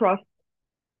could trust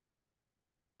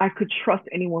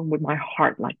anyone with my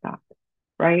heart like that,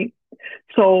 right?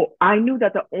 So I knew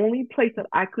that the only place that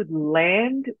I could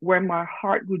land where my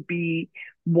heart would be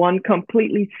one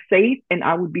completely safe and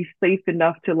I would be safe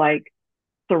enough to like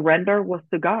surrender was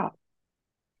to God.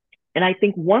 And I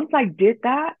think once I did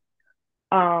that,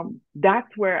 that's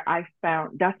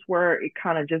where it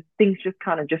kind of just things just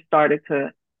kind of just started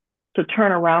to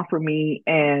turn around for me.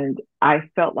 And I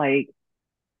felt like,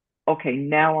 okay,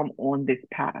 now I'm on this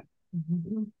path.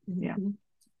 Mm-hmm. Yeah.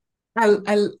 Mm-hmm.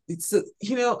 So,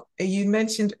 you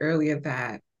mentioned earlier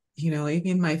that,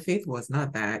 even my faith was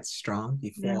not that strong Yeah.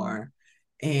 before.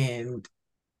 And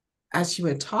as you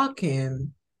were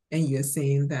talking and you're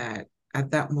saying that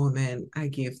at that moment, I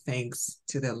give thanks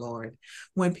to the Lord.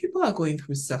 When people are going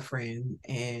through suffering,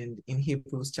 and in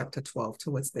Hebrews chapter 12,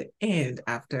 towards the end,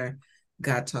 after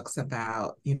God talks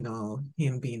about,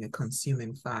 him being a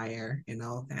consuming fire and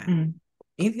all that, Mm.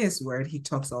 in his word, he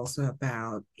talks also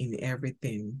about in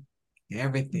everything,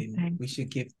 Okay. we should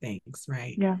give thanks,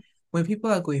 right? Yeah. When people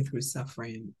are going through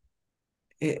suffering,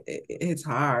 it's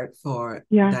hard for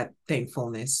Yeah. that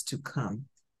thankfulness to come.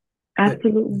 But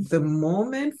Absolutely. the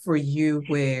moment for you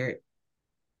where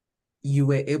you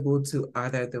were able to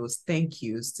utter those thank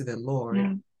yous to the Lord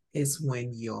Yeah. is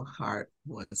when your heart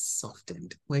was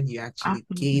softened, when you actually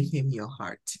Absolutely. gave him your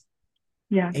heart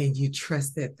Yeah. and you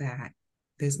trusted that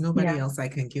there's nobody Yeah. else I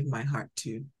can give my heart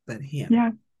to but him,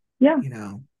 Yeah. Yeah. you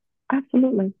know.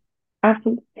 Absolutely.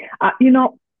 Absolutely.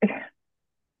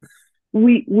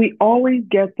 We always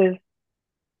get this.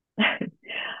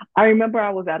 I remember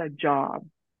I was at a job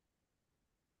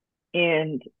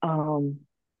and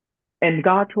and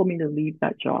God told me to leave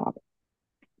that job.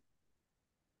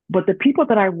 But the people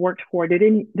that I worked for, they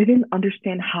didn't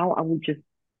understand how I would just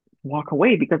walk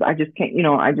away because I just can't,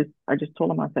 I just told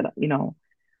them, I said,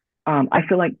 I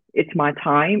feel like it's my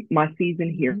time, my season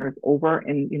here Mm-hmm. is over,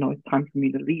 and it's time for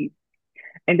me to leave.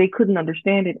 And they couldn't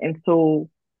understand it. And so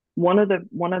one of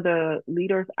the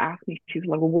leaders asked me, she's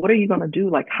like, well, what are you gonna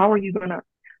do? How are you gonna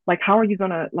are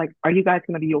you guys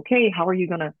gonna be okay? How are you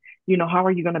gonna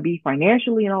be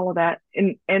financially and all of that?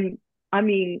 And I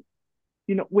mean,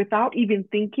 without even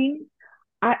thinking,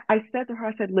 I said to her,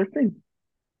 I said, listen,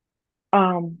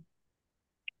 um,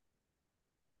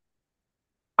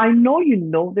 I know you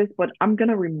know this, but I'm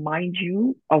gonna remind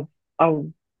you of how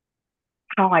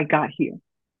I got here.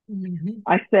 Mm-hmm.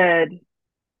 I said,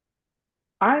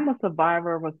 I'm a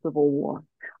survivor of a civil war.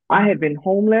 I have Mm-hmm. been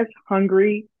homeless,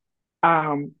 hungry.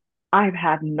 Um, I've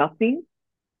had nothing.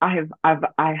 I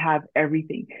have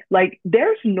everything. Like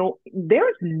there's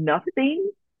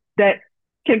nothing that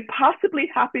can possibly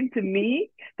happen to me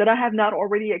that I have not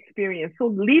already experienced. So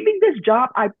leaving this job,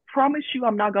 I promise you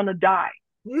I'm not gonna die.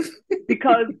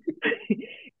 Because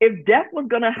if death was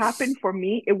gonna happen for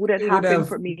me, it would have It would happened have.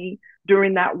 for me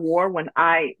during that war when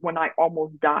I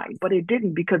almost died. But it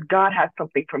didn't because God had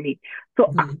something for me. So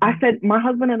I Mm-hmm. said, my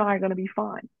husband and I are gonna be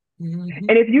fine. Mm-hmm.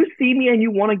 And if you see me and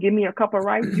you want to give me a cup of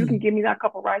rice, you can give me that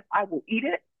cup of rice. I will eat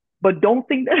it. But don't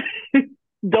think that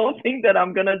don't think that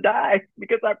I'm gonna die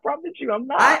because I promise you I'm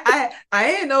not. I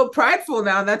ain't no prideful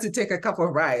now not to take a cup of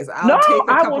rice. No, I'll take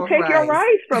a I cup will of take your rice.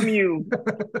 rice from you.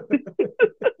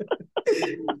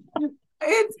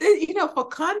 For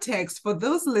context, for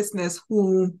those listeners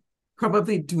who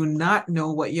probably do not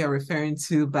know what you're referring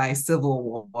to by civil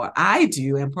war, I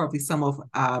do, and probably some of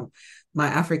my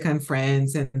African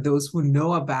friends and those who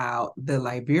know about the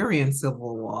Liberian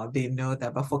Civil War, they know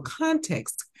that. But for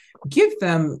context, give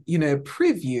them, a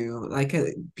preview. Like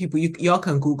people, y'all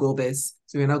can Google this,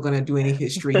 so we're not going to do any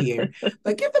history here.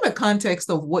 But give them a context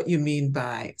of what you mean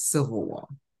by Civil War.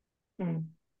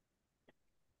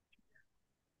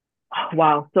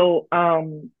 Wow. So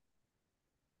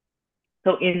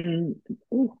So in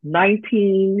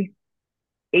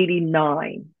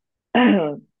 1989,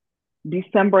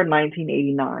 December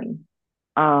 1989.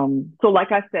 So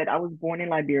like I said, I was born in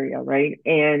Liberia, right?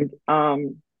 And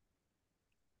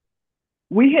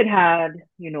we had,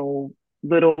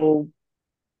 little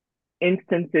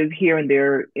instances here and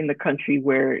there in the country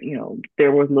where,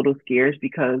 there was little scares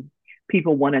because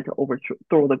people wanted to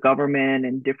overthrow the government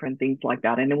and different things like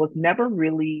that. And it was never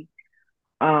really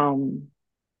um,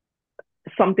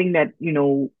 something that,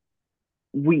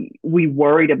 we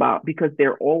worried about because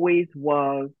there always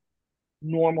was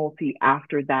normalcy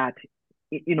after that,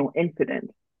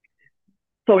 incident.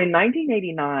 So in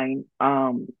 1989,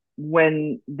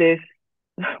 when this,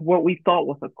 what we thought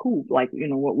was a coup, like,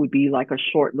 what would be like a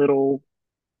short little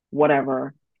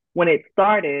whatever, when it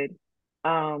started,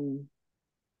 um,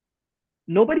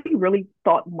 nobody really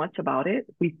thought much about it.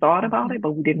 We thought about it,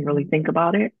 but we didn't really think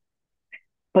about it.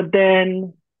 But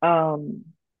then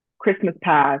Christmas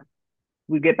passed,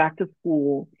 we get back to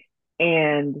school,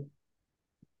 and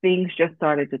things just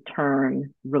started to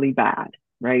turn really bad,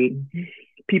 right?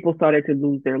 People started to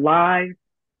lose their lives.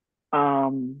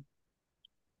 Um,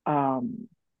 um,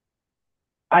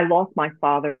 I lost my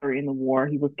father in the war.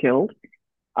 He was killed.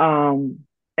 And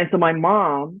so my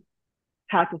mom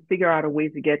had to figure out a way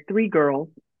to get three girls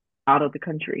out of the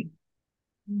country.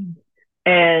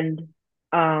 And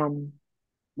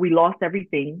we lost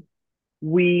everything.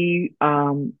 We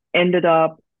ended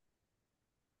up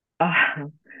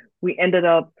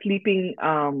sleeping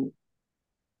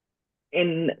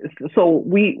in. So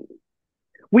we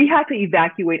had to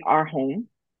evacuate our home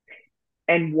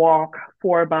and we walked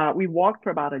for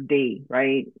about a day,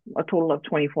 right? A total of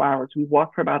 24 hours. We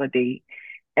walked for about a day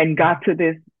and got to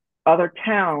this other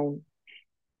town.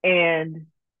 And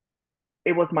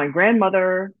it was my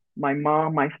grandmother, my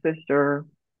mom, my sister,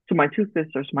 to my two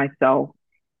sisters, myself,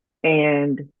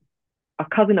 and a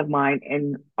cousin of mine,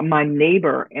 and my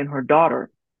neighbor and her daughter.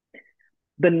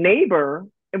 The neighbor,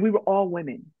 and we were all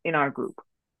women in our group,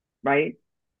 right?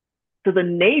 So the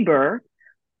neighbor,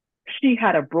 she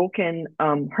had a broken,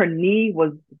 her knee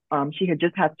was, she had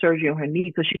just had surgery on her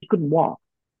knee, so she couldn't walk.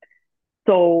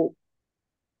 So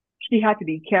she had to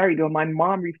be carried, or my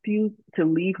mom refused to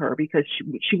leave her because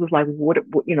she was like, what's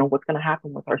going to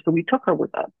happen with her? So we took her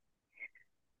with us.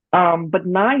 But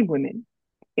 9 women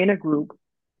in a group.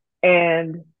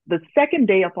 And the second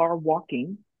day of our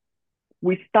walking,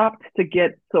 we stopped to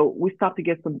get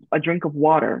a drink of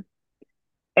water.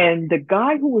 And the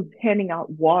guy who was handing out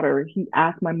water, he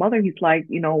asked my mother, he's like,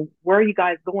 where are you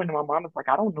guys going? And my mom was like,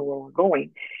 I don't know where we're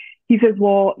going. He says,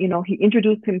 well, he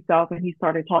introduced himself and he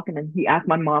started talking, and he asked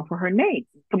my mom for her name.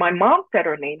 So my mom said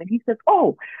her name, and he says,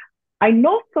 oh, I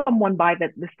know someone by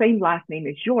the same last name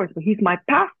as yours, but he's my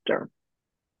pastor.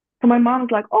 So my mom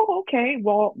was like, oh, okay.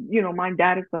 Well, my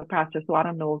dad is a pastor, so I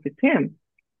don't know if it's him.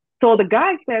 So the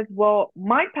guy says, well,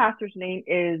 my pastor's name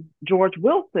is George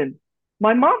Wilson.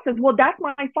 My mom says, well, that's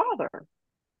my father,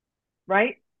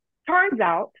 right? Turns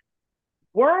out,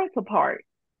 worlds apart,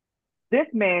 this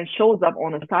man shows up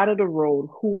on the side of the road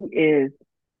who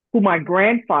my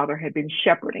grandfather had been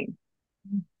shepherding.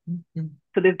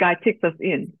 So this guy takes us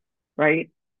in, right?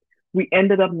 We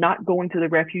ended up not going to the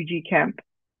refugee camp.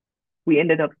 We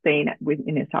ended up staying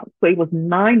in his house. So it was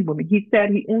 9 women. He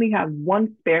said he only had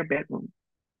 1 spare bedroom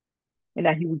and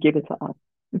that he would give it to us.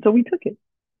 And so we took it.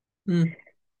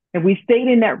 And we stayed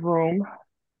in that room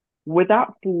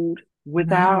without food,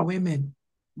 without 9 women,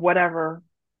 whatever.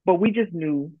 But we just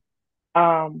knew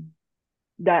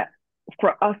that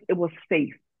for us, it was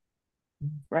safe,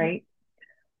 right?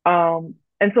 And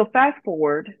so fast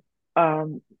forward,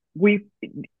 we,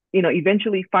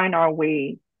 eventually find our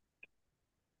way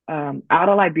out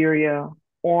of Liberia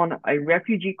on a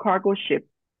refugee cargo ship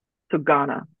to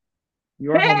Ghana,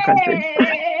 your home country.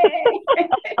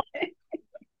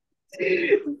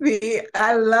 See,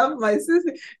 I love my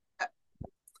sister.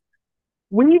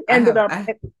 We ended up,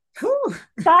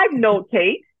 side note,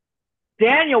 Kate,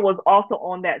 Daniel was also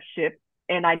on that ship,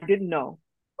 and I didn't know.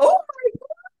 Oh my God.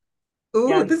 Ooh,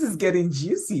 yes. This is getting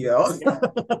juicy, yo. y'all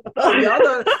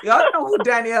know who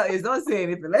Danielle is. Don't say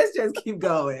anything. Let's just keep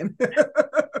going.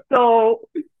 So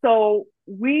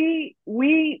we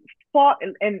fought,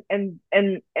 and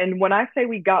when I say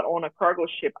we got on a cargo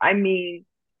ship, I mean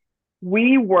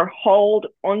we were hauled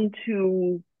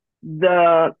onto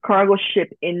the cargo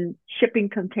ship in shipping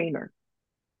containers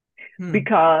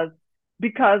because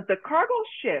the cargo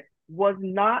ship was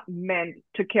not meant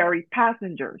to carry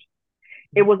passengers.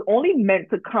 It was only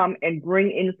meant to come and bring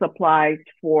in supplies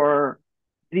for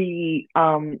the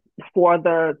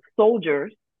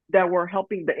soldiers that were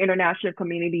helping the international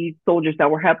community soldiers that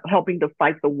were helping to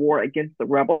fight the war against the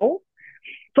rebels.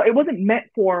 So it wasn't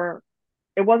meant for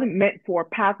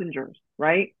passengers,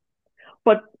 right?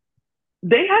 But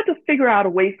they had to figure out a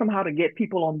way somehow to get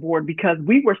people on board because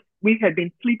we had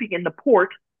been sleeping in the port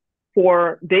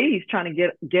for days trying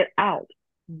to get out.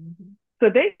 Mm-hmm. So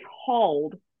they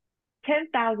hauled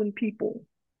 10,000 people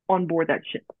on board that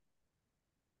ship.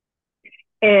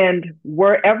 And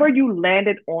wherever you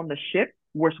landed on the ship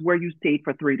was where you stayed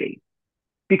for 3 days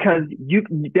because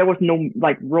there was no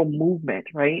like real movement,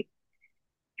 right?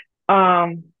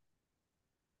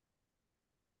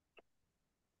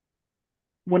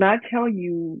 When I tell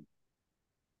you,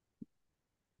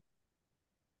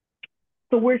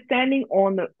 so we're standing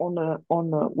on the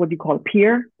what do you call it,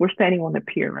 pier? We're standing on the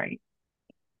pier, right?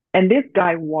 And this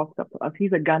guy walks up to us.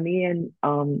 He's a Ghanaian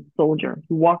soldier.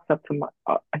 He walks up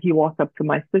to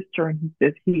my sister and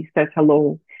he says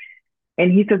hello.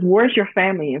 And he says, "Where's your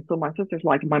family?" And so my sister's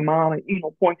like, "My mom," and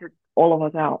pointed all of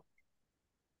us out.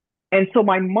 And so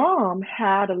my mom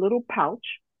had a little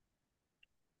pouch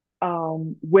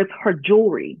with her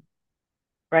jewelry,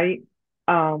 right?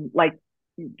 Like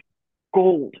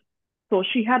gold. So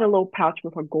she had a little pouch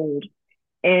with her gold.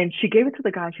 And she gave it to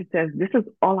the guy. She says, "This is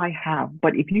all I have.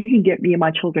 But if you can get me and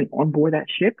my children on board that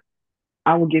ship,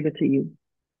 I will give it to you."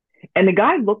 And the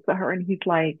guy looks at her and he's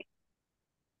like,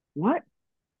 "What?"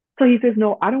 So he says,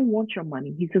 "No, I don't want your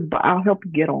money." He says, "But I'll help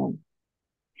you get on."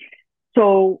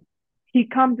 So he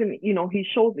comes and, he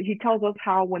tells us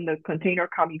how when the container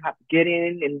comes, you have to get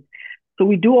in. And so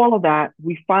we do all of that.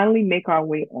 We finally make our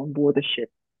way on board the ship.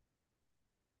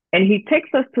 And he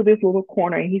takes us to this little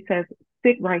corner and he says,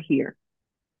 "Sit right here.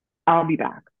 I'll be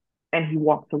back." And he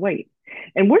walks away.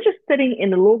 And we're just sitting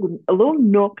in a little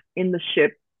nook in the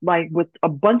ship, like with a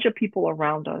bunch of people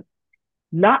around us,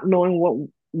 not knowing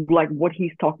what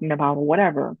he's talking about or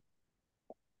whatever.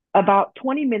 About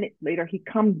 20 minutes later, he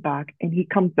comes back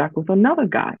with another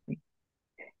guy.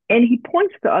 And he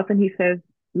points to us and he says,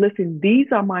 "Listen,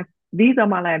 these are my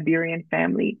Liberian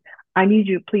family. I need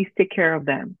you to please take care of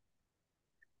them.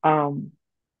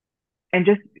 And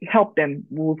just help them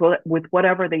with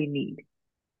whatever they need."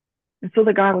 And so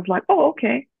the guy was like, "Oh,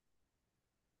 okay."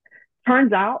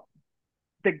 Turns out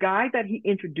the guy that he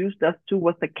introduced us to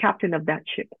was the captain of that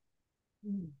ship,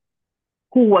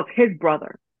 who was his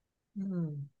brother.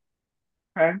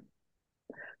 Okay.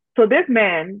 So this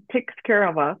man takes care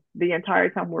of us the entire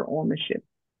time we're on the ship.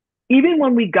 Even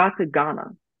when we got to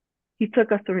Ghana, he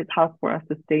took us to his house for us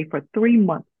to stay for 3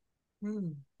 months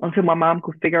until my mom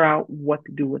could figure out what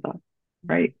to do with us.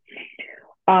 Right.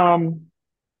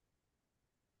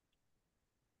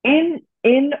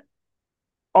 In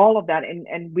all of that,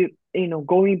 and we,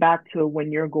 going back to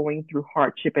when you're going through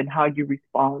hardship and how you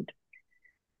respond,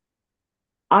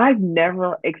 I've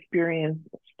never experienced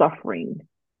suffering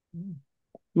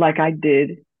like I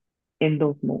did in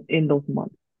those months.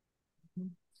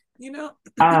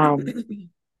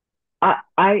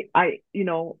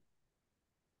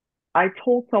 I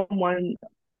told someone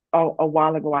a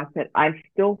while ago, I said, I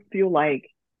still feel like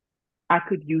I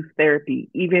could use therapy.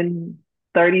 Even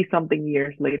 30 something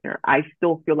years later, I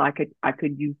still feel like I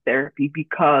could use therapy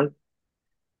because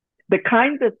the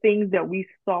kinds of things that we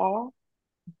saw,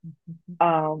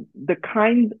 the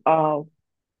kinds of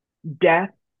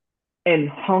death and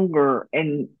hunger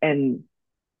and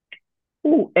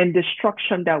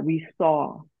destruction that we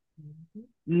saw,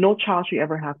 no child should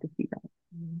ever have to see that.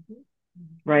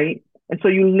 Right? And so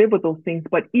you live with those things.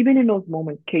 But even in those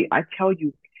moments, Kate, I tell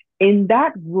you, in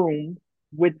that room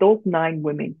with those 9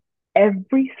 women,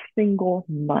 every single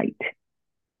night,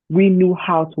 we knew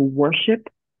how to worship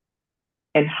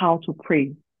and how to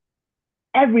pray.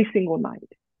 Every single night.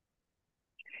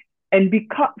 And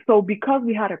because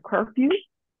we had a curfew,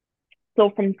 so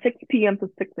from 6 p.m.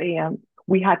 to 6 a.m.,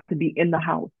 we had to be in the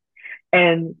house.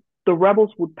 And the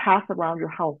rebels would pass around your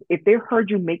house. If they heard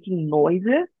you making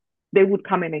noises, they would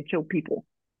come in and kill people.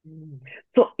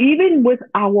 So even with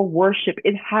our worship,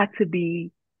 it had to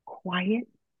be quiet.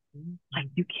 Like,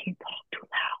 you can't talk too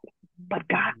loud, but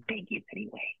God, thank you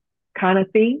anyway, kind of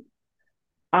thing.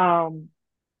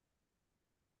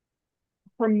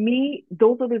 For me,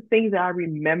 those are the things that I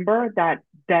remember that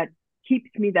keeps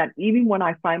me, that even when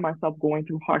I find myself going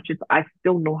through hardships, I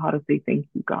still know how to say thank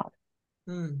you, God.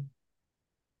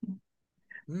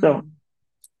 So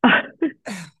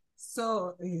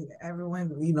so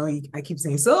everyone, I keep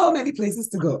saying so many places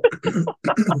to go.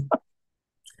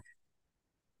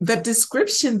 The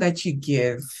description that you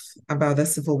give about the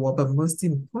Civil War, but most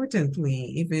importantly,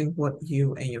 even what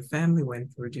you and your family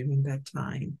went through during that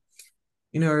time,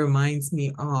 reminds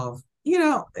me of,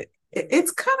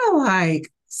 it's kind of like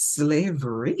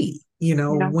slavery.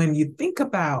 Yeah. When you think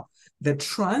about the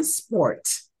transport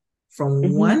from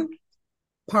Mm-hmm. one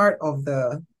part of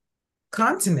the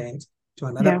continent to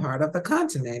another Yeah. part of the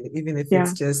continent, even if it's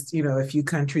Yeah. just, a few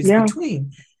countries Yeah.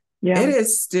 between, Yeah. it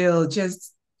is still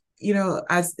just,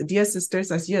 as dear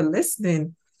sisters, as you're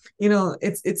listening,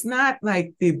 it's not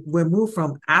like we moved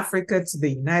from Africa to the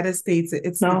United States.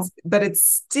 No. But it's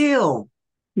still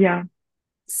Yeah.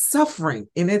 suffering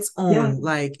in its Yeah. own,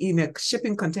 like in a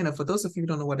shipping container. For those of you who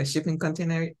don't know what a shipping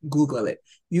container, Google it.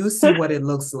 You'll see what it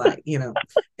looks like,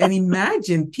 And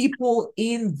imagine people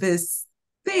in this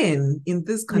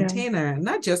Yeah. container,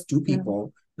 not just two Yeah.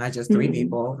 people, not just three Mm-mm.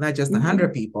 people, not just Mm-mm.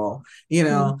 100 people,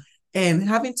 Yeah. and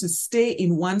having to stay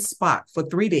in one spot for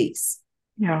 3 days.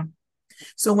 Yeah.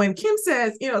 So when Kim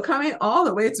says, coming all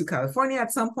the way to California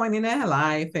at some point in her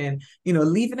life and,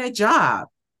 leaving a job,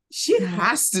 she Yeah.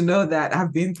 has to know that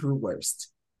I've been through worst.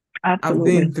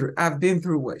 Absolutely. I've been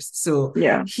through worst. So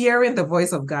Yeah. hearing the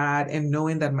voice of God and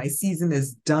knowing that my season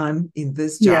is done in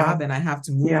this Yeah. job and I have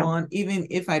to move Yeah. on, even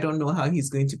if I don't know how he's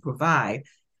going to provide,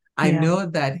 I Yeah. know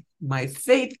that my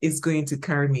faith is going to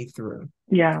carry me through.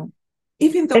 Yeah.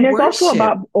 Even the And it's also worship.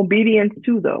 about obedience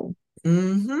too, though.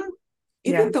 Mm-hmm.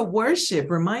 Yeah. Even the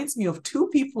worship reminds me of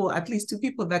at least two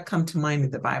people that come to mind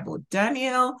in the Bible,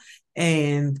 Daniel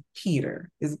and Peter.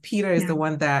 Peter is Yeah. the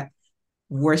one that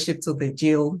worshiped till the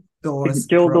jail doors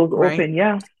Jail doors broke, right? open.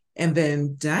 Yeah. And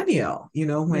then Daniel,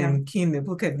 Yeah. when King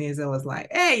Nebuchadnezzar was like,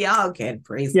 hey, y'all can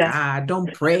praise Yeah. God.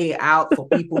 Don't pray out for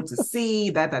people to see,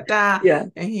 da, da, da. Yeah.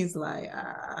 And he's like,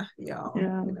 y'all,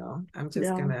 Yeah. I'm just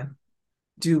Yeah. going to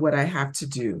do what I have to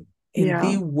do. And Yeah.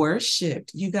 they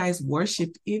worshiped. You guys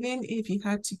worshiped, even if you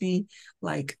had to be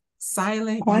like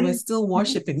silent, you were Quiet. still Yeah.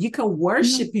 worshiping. You can Yeah.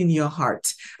 worship in your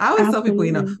heart. I always tell people,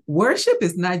 Absolutely. worship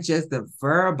is not just the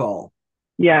verbal,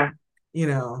 Yeah. you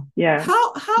know. Yeah.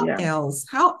 How Yeah.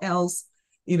 else,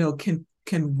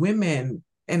 can women,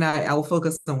 and I'll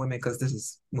focus on women because this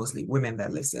is mostly women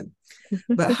that listen.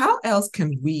 But how else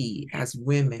can we as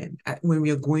women, when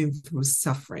we are going through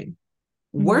suffering,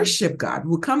 Mm. worship God?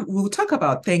 We'll talk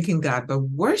about thanking God, but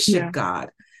worship Yeah. God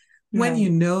when Yeah. you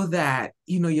know that,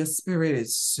 your spirit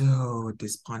is so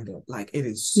despondent, like it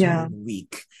is so Yeah.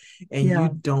 weak, and Yeah.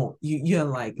 you're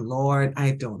like, Lord,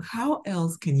 I don't. How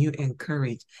else can you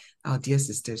encourage our dear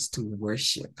sisters to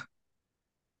worship?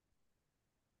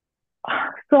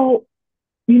 So,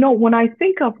 when I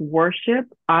think of worship,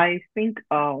 I think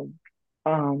of,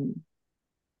 um,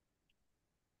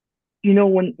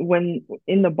 when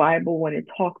in the Bible, when it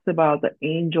talks about the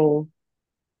angels,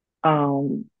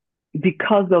 um,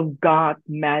 because of God's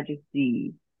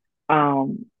majesty,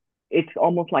 um, it's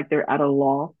almost like they're at a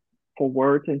loss for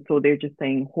words, and so they're just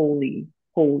saying, "Holy,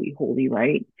 holy, holy,"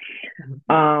 right?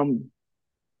 Mhm. Um,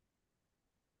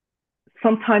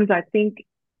 Sometimes I think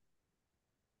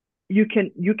you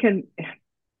can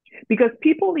because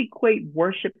people equate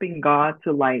worshiping God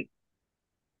to like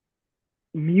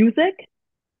music,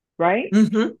 right?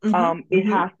 Mm-hmm, mm-hmm, It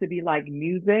mm-hmm, has to be like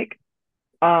music.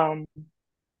 Um,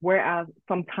 Whereas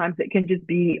sometimes it can just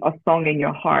be a song in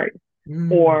your heart,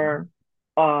 mm-hmm, or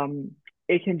um,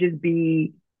 it can just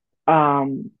be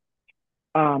um,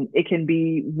 it can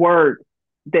be words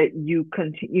that you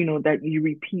continue, that you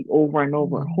repeat over and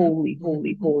over. mm-hmm, Holy,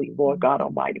 holy, mm-hmm, holy Lord God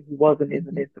Almighty, who was and is and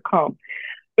mm-hmm, is to come.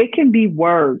 It can be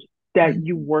words that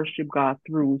you mm-hmm, worship God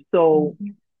through. So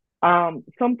mm-hmm,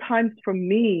 sometimes for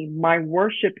me, my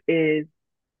worship is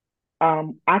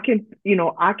I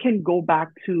can go back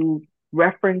to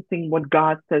referencing what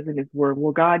God says in his word.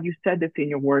 Well, God, you said this in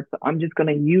your word, so I'm just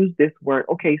gonna use this word.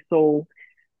 Okay, so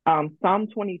Psalm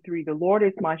 23, the Lord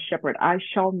is my shepherd, I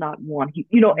shall not want. And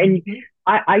mm-hmm,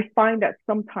 I find that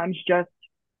sometimes just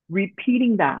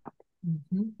repeating that,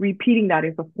 mm-hmm, repeating that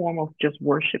is a form of just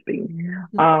worshiping.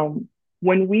 mm-hmm, Um,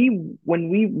 when we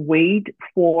wait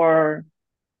for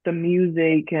the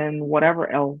music and whatever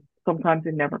else, sometimes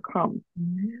it never comes.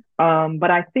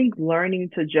 But I think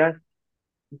learning to just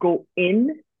go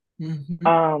in, mm-hmm,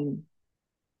 um,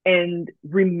 and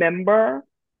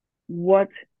what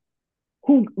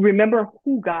remember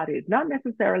who God is, not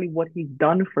necessarily what he's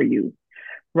done for you,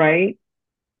 right?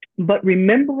 But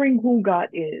remembering who God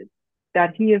is,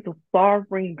 that he is a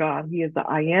sovereign God. He is the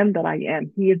I am that I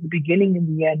am. He is the beginning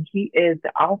and the end. He is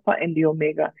the Alpha and the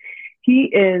Omega. He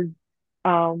is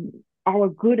um, our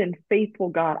good and faithful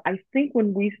God. I think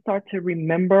when we start to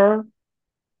remember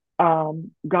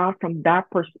God from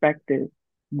that perspective,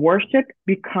 worship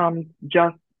becomes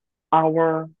just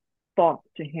our thoughts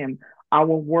to him, our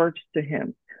words to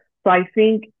him. So I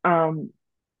think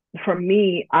for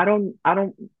me, I don't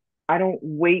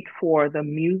wait for the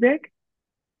music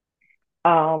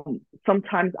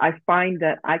Sometimes I find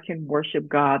that I can worship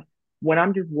God when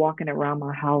I'm just walking around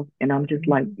my house and I'm just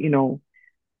like,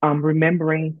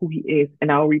 remembering who he is,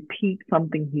 and I'll repeat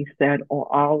something he said,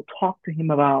 or I'll talk to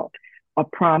him about a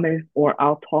promise, or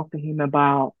I'll talk to him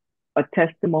about a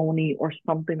testimony or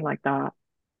something like that.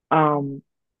 Um,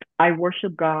 I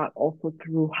worship God also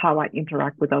through how I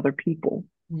interact with other people,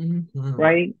 Mm-hmm.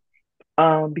 right?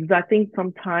 Because I think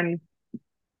sometimes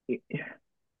it's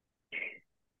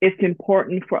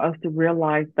important for us to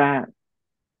realize that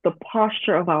the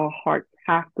posture of our hearts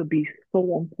has to be so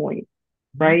on point,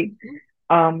 right? Mm-hmm.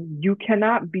 You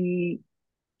cannot be,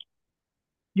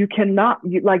 you can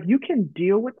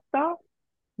deal with stuff,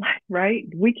 right?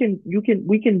 We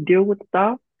can deal with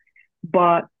stuff,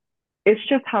 but it's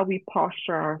just how we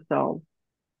posture ourselves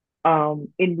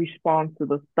in response to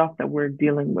the stuff that we're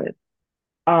dealing with.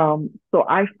 So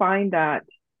I find that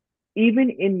even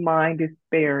in my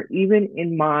despair, even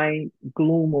in my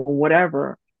gloom or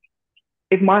whatever,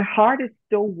 if my heart is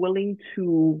still willing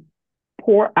to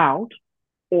pour out,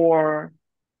 or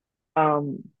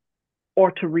um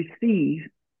or to receive,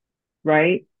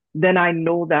 right? Then I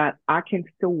know that I can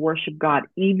still worship God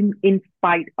even in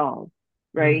spite of,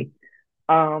 right?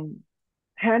 Um,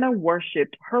 Hannah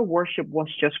worshiped, her worship was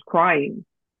just crying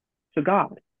to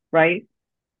God, right?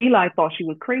 Eli thought she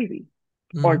was crazy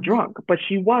or Mm-hmm. drunk, but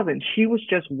she wasn't. She was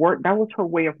just that was her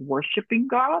way of worshiping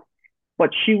God,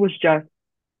 but she was just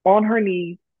on her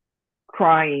knees,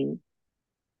 crying,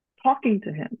 talking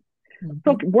to him.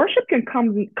 So Mm-hmm. worship can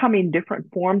come in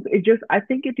different forms. I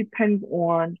think it depends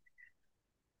on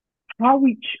how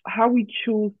we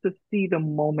choose to see the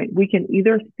moment. We can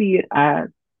either see it as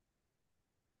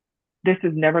this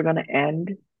is never going to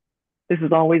end, this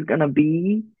is always going to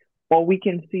be, or we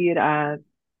can see it as,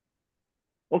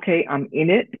 okay, I'm in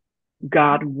it.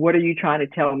 God, what are you trying to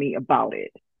tell me about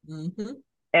it? Mm-hmm.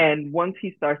 And once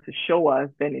he starts to show us,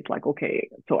 then it's like, okay,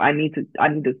 so I need to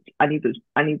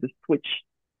switch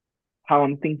how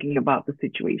I'm thinking about the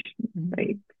situation, Mm-hmm.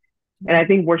 right? And Yeah. I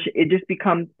think worship, it just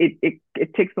becomes, it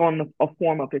takes on a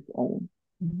form of its own.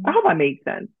 I Mm-hmm. hope I made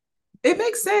sense. It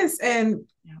makes sense. And,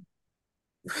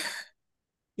 Yeah.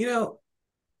 you know,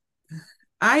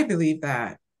 I believe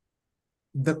that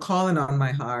the calling on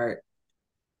my heart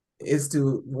is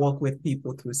to walk with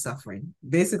people through suffering.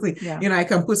 Basically, Yeah. I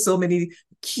can put so many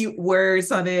cute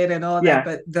words on it and all that, Yeah.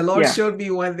 but the Lord Yeah. showed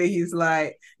me one day, he's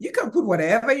like, you can put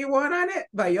whatever you want on it,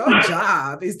 but your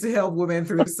job is to help women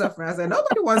through suffering. I said,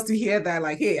 nobody wants to hear that.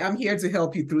 Like, hey, I'm here to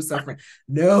help you through suffering.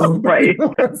 Nobody Right.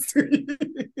 wants to hear.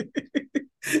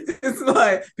 It's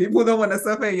like people don't want to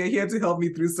suffer, and you're here to help me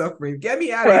through suffering. Get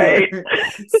me out of Right. here.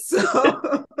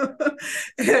 So,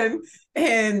 and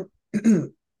and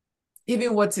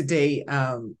even what today,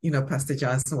 Pastor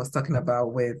Johnson was talking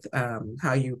about with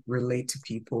how you relate to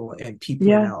people, and people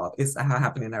Yeah. now is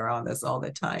happening around us all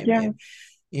the time. Yeah.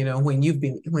 And when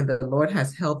the Lord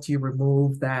has helped you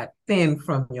remove that thing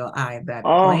from your eye, that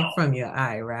Oh, plank from your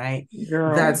eye, right?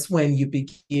 girl. That's when you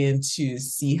begin to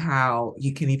see how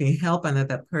you can even help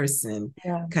another person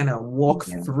Yeah. kind of walk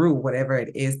Yeah. through whatever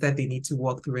it is that they need to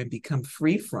walk through and become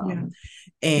free Yeah. from.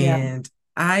 Yeah. And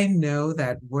I know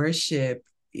that worship,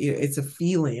 it's a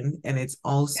feeling, and it's Yeah.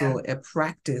 also a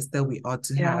practice that we ought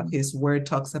to Yeah. have. His word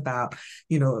talks about,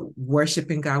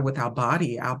 worshiping God with our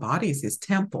body. Our body is his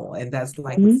temple. And that's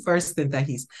like the Mhm. first thing that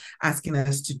he's asking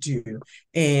us to do.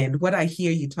 And what I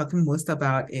hear you talking most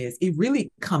about is it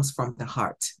really comes from the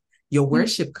heart. Your Yeah.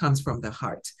 worship comes from the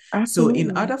heart. So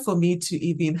in Absolutely. order for me to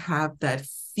even have that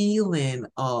feeling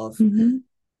of, Mhm.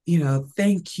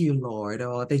 thank you, Lord,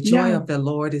 or the joy Yeah. of the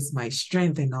Lord is my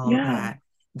strength and all Yeah. that.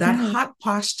 That Yeah. heart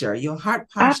posture, your heart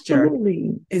posture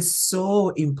Absolutely. is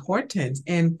so important.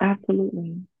 And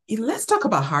Absolutely. let's talk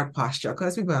about heart posture,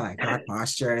 because people are like, heart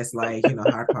posture is like,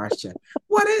 heart posture.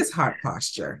 What is heart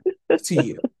posture to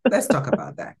you? Let's talk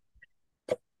about that.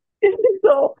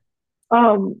 So,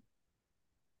 um,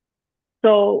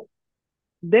 so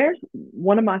there's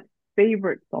one of my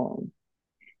favorite songs.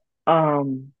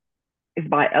 Um, is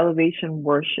by Elevation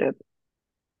Worship.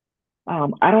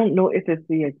 I don't know if it's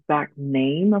the exact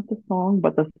name of the song,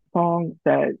 but the song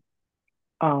says,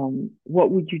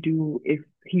 what would you do if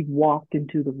he walked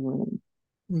into the room?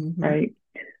 Mm-hmm. Right.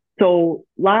 So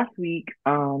last week,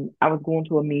 I was going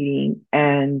to a meeting,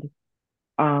 and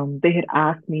they had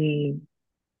asked me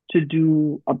to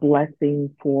do a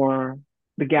blessing for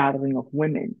the gathering of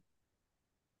women.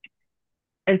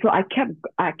 And so I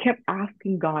kept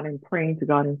asking God and praying to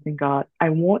God and saying, God, I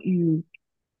want you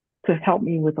to help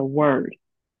me with a word.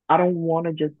 I don't want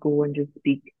to just go and just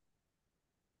speak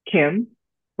Kim,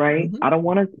 right? Mm-hmm. I don't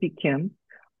want to speak Kim.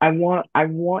 I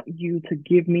want you to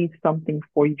give me something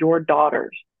for your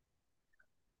daughters.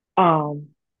 Um,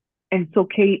 and so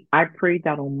Kate, I prayed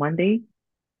that on Monday.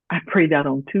 I prayed that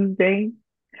on Tuesday.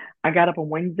 I got up on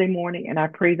Wednesday morning and I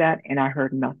prayed that and I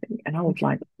heard nothing. And I was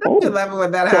like, I oh, love it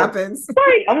when that so happens.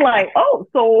 right. I'm like, oh,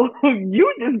 so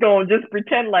you just gonna just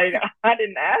pretend like I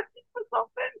didn't ask you for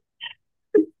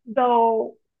something.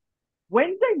 So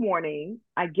Wednesday morning,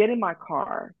 I get in my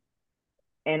car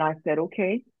and I said,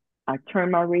 okay, I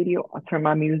turned my radio, I turned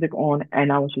my music on,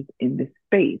 and I was just in this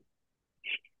space.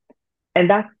 And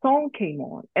that song came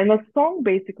on. And the song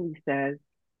basically says,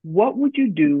 what would you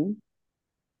do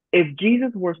if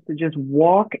Jesus was to just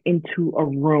walk into a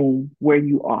room where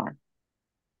you are?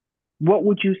 What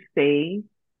would you say?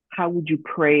 How would you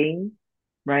pray?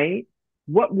 Right?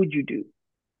 What would you do?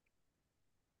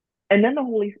 And then the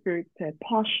Holy Spirit said,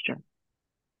 posture.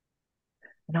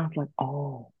 And I was like,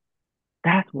 oh,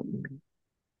 that's what you mean.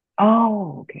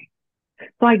 Oh, okay.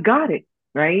 So I got it,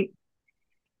 right?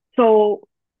 So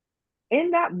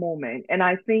in that moment, and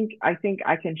I think I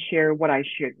can share what I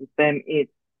shared with them. It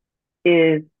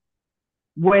is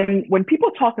when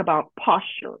people talk about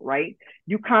posture, right?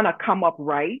 You kind of come up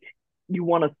right. You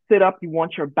want to sit up. You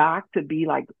want your back to be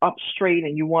like up straight,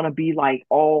 and you want to be like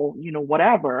all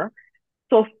whatever.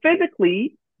 So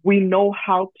physically, we know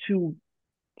how to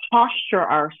posture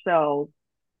ourselves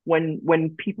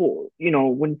when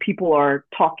people are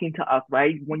talking to us,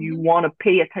 right? When you want to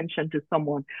pay attention to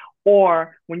someone,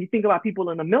 or when you think about people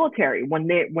in the military, when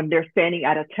they're standing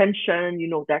at attention,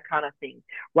 that kind of thing,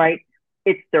 right?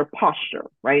 It's their posture,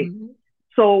 right? Mm-hmm.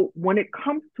 So when it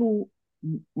comes to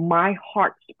my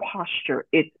heart's posture,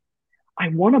 it's I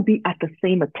want to be at the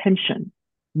same attention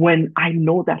when I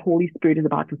know that Holy Spirit is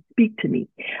about to speak to me.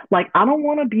 Like, I don't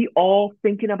want to be all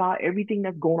thinking about everything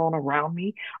that's going on around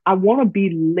me. I want to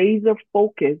be laser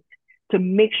focused to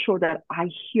make sure that I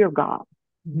hear God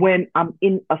when I'm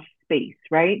in a space,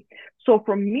 right? So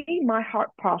for me, my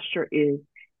heart posture is,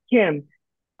 Kim,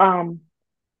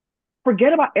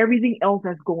 forget about everything else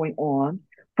that's going on.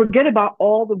 Forget about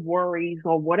all the worries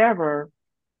or whatever.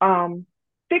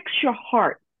 Fix your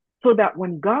heart so that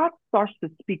when God starts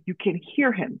to speak, you can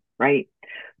hear him, right?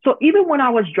 So even when I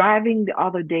was driving the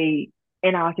other day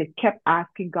and I just kept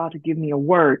asking God to give me a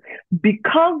word,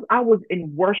 because I was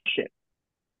in worship,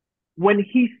 when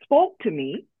he spoke to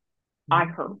me, I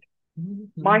heard.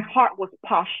 My heart was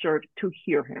postured to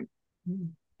hear him.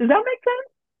 Does that make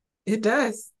sense? It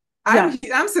does. Yeah.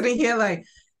 I'm sitting here like,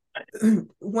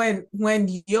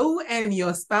 when you and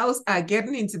your spouse are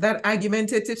getting into that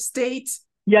argumentative state,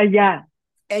 Yeah.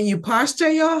 and you posture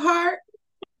your heart,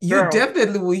 you Girl.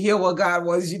 definitely will hear what God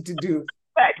wants you to do.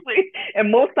 Exactly. And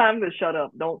most times it's shut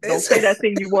up. Don't say that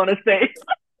thing you want to say.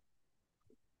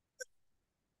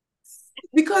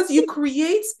 Because you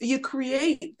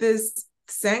create this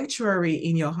sanctuary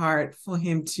in your heart for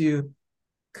him to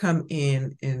come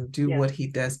in and do what he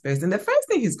does best. And the first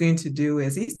thing he's going to do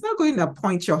is he's not going to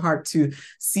point your heart to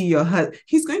see your husband.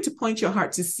 He's going to point your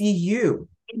heart to see you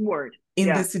Inward. In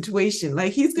the situation.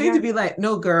 Like, he's going to be like,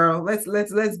 no, girl,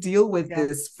 let's deal with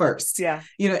this first.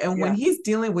 And when he's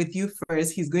dealing with you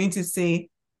first, he's going to say,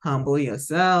 humble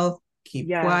yourself, keep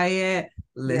quiet,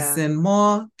 listen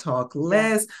more, talk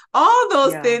less, all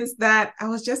those things that I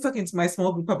was just talking to my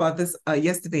small group about this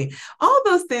yesterday. All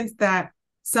those things that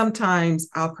sometimes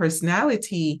our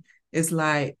personality is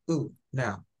like, ooh,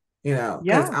 no,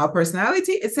 because our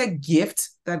personality, it's a gift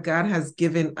that God has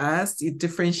given us. It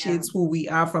differentiates who we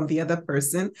are from the other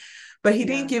person, but he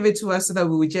didn't give it to us so that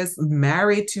we would just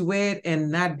marry to it and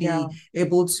not be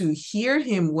able to hear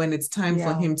him when it's time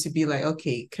for him to be like,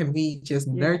 okay, can we just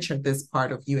nurture this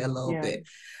part of you a little bit?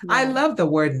 I love the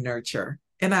word nurture,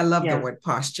 and I love the word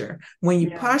posture. When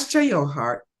you posture your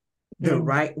heart the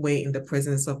right way in the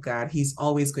presence of God, he's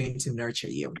always going to nurture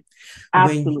you.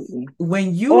 Absolutely.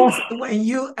 When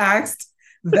you asked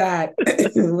that,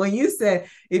 when you said,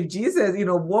 if Jesus,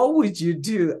 what would you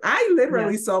do? I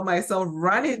literally saw myself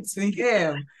running to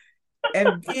him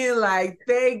and being like,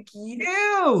 thank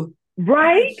you.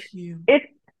 Right? Thank you. It's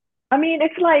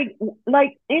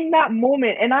like in that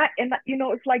moment, and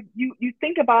it's like you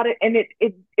think about it, and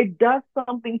it does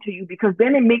something to you, because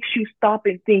then it makes you stop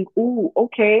and think, ooh,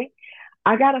 okay,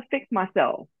 I gotta fix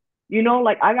myself.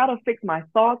 Like, I gotta fix my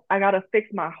thoughts. I gotta fix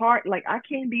my heart. Like, I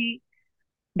can't be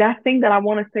that thing that I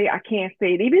want to say. I can't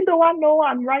say it, even though I know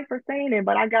I'm right for saying it.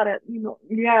 But I gotta,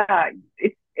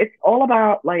 it's all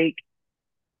about like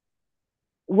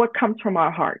what comes from our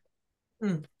heart.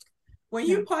 When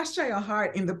you posture your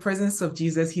heart in the presence of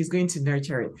Jesus, he's going to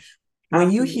nurture it. When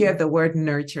you hear the word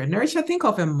nurture, think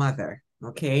of a mother,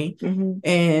 okay?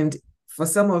 And for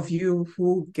some of you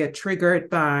who get triggered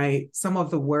by some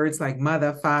of the words like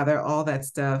mother, father, all that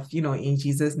stuff, in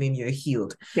Jesus' name, you're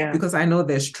healed. Yeah. Because I know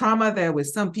there's trauma there with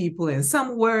some people and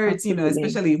some words, Absolutely.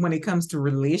 especially when it comes to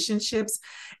relationships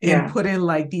and Yeah. putting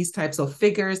like these types of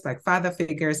figures, like father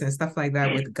figures and stuff like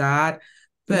that with God.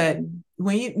 But Mm-hmm.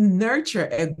 when you nurture,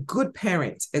 a good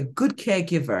parent, a good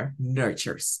caregiver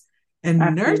nurtures. And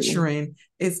Absolutely. nurturing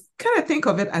is kind of, think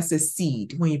of it as a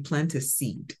seed. When you plant a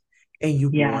seed and you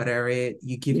Yeah. water it,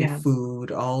 you give it Yeah.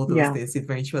 food, all those Yeah. things,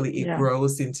 eventually it Yeah.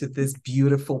 grows into this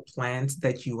beautiful plant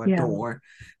that you Yeah. adore.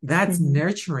 That's Mm-hmm.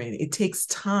 nurturing. It takes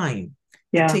time.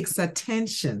 It Yeah. takes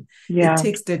attention. It Yeah.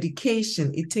 takes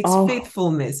dedication. It takes Oh,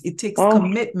 faithfulness. It takes oh,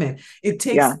 commitment. It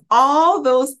takes yeah. all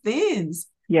those things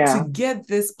to Yeah. get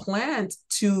this plant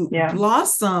to Yeah.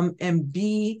 blossom and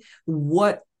be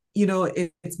what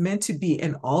it's meant to be.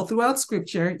 And all throughout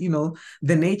scripture,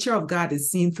 the nature of God is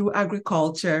seen through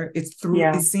agriculture.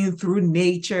 Yeah. It's seen through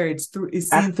nature. It's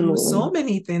seen through so Absolutely.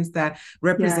 many things that Yeah.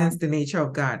 represents the nature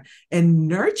of God. And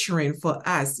nurturing for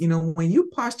us, when you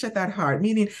posture that heart,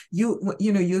 meaning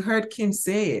you heard Kim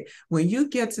say it, when you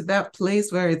get to that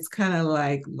place where it's kind of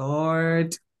like,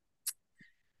 Lord,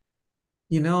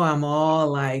 I'm all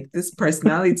like, this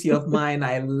personality of mine,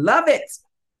 I love it.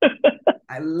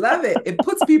 I love it. It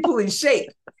puts people in shape,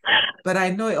 but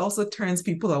I know it also turns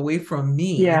people away from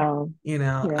me. Yeah.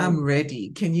 Yeah. I'm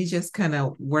ready. Can you just kind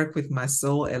of work with my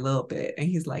soul a little bit? And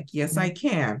he's like, yes, I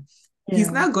can. He's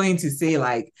Yeah. not going to say,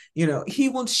 like, he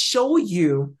will show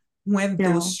you when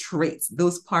Yeah. those traits,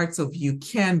 those parts of you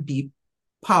can be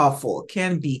powerful,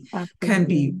 can be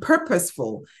Absolutely.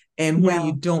 purposeful, and when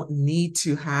you Yeah. don't need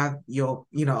to have your,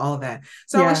 all that.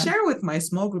 So I was Yeah. sharing with my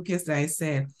small group yesterday. I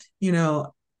said, you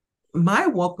know, my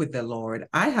walk with the Lord,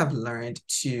 I have learned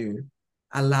to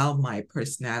allow my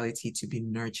personality to be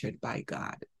nurtured by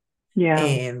God. Yeah.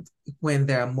 And when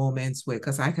there are moments where,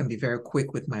 because I can be very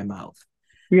quick with my mouth,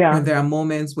 Yeah. when there are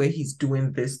moments where he's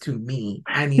doing this to me,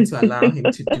 I need to allow him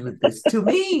to do this to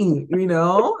me.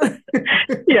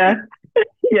 Yeah.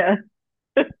 Yeah.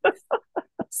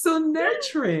 So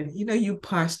nurturing, you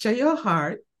posture your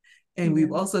heart. And we've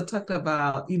Yeah. also talked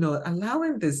about,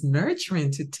 allowing this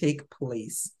nurturing to take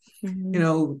place.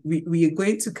 Mm-hmm. We are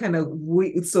going to kind of,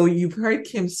 so you've heard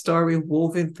Kim's story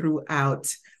woven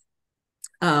throughout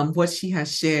what she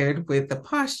has shared with the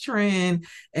posturing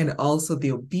and also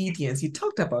the obedience. You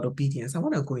talked about obedience. I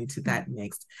want to go into that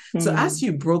next. So, as Mm.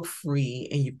 you broke free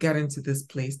and you've gotten to this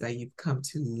place that you've come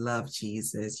to love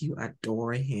Jesus, you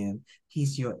adore him,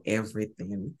 he's your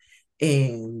everything.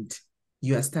 And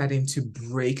you are starting to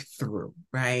break through,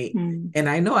 right? Mm. And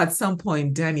I know at some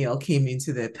point Daniel came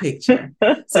into the picture.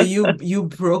 So you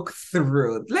broke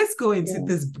through. Let's go into Yeah.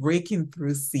 this breaking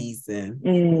through season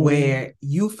Mm. where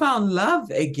you found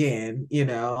love again,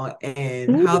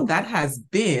 and how Ooh. that has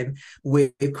been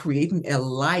with creating a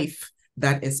life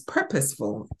that is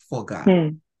purposeful for God.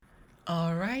 Mm.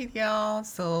 All right, y'all.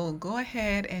 So go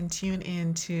ahead and tune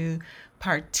in to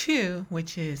part 2,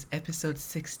 which is episode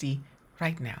 60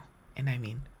 right now. And I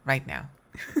mean right now.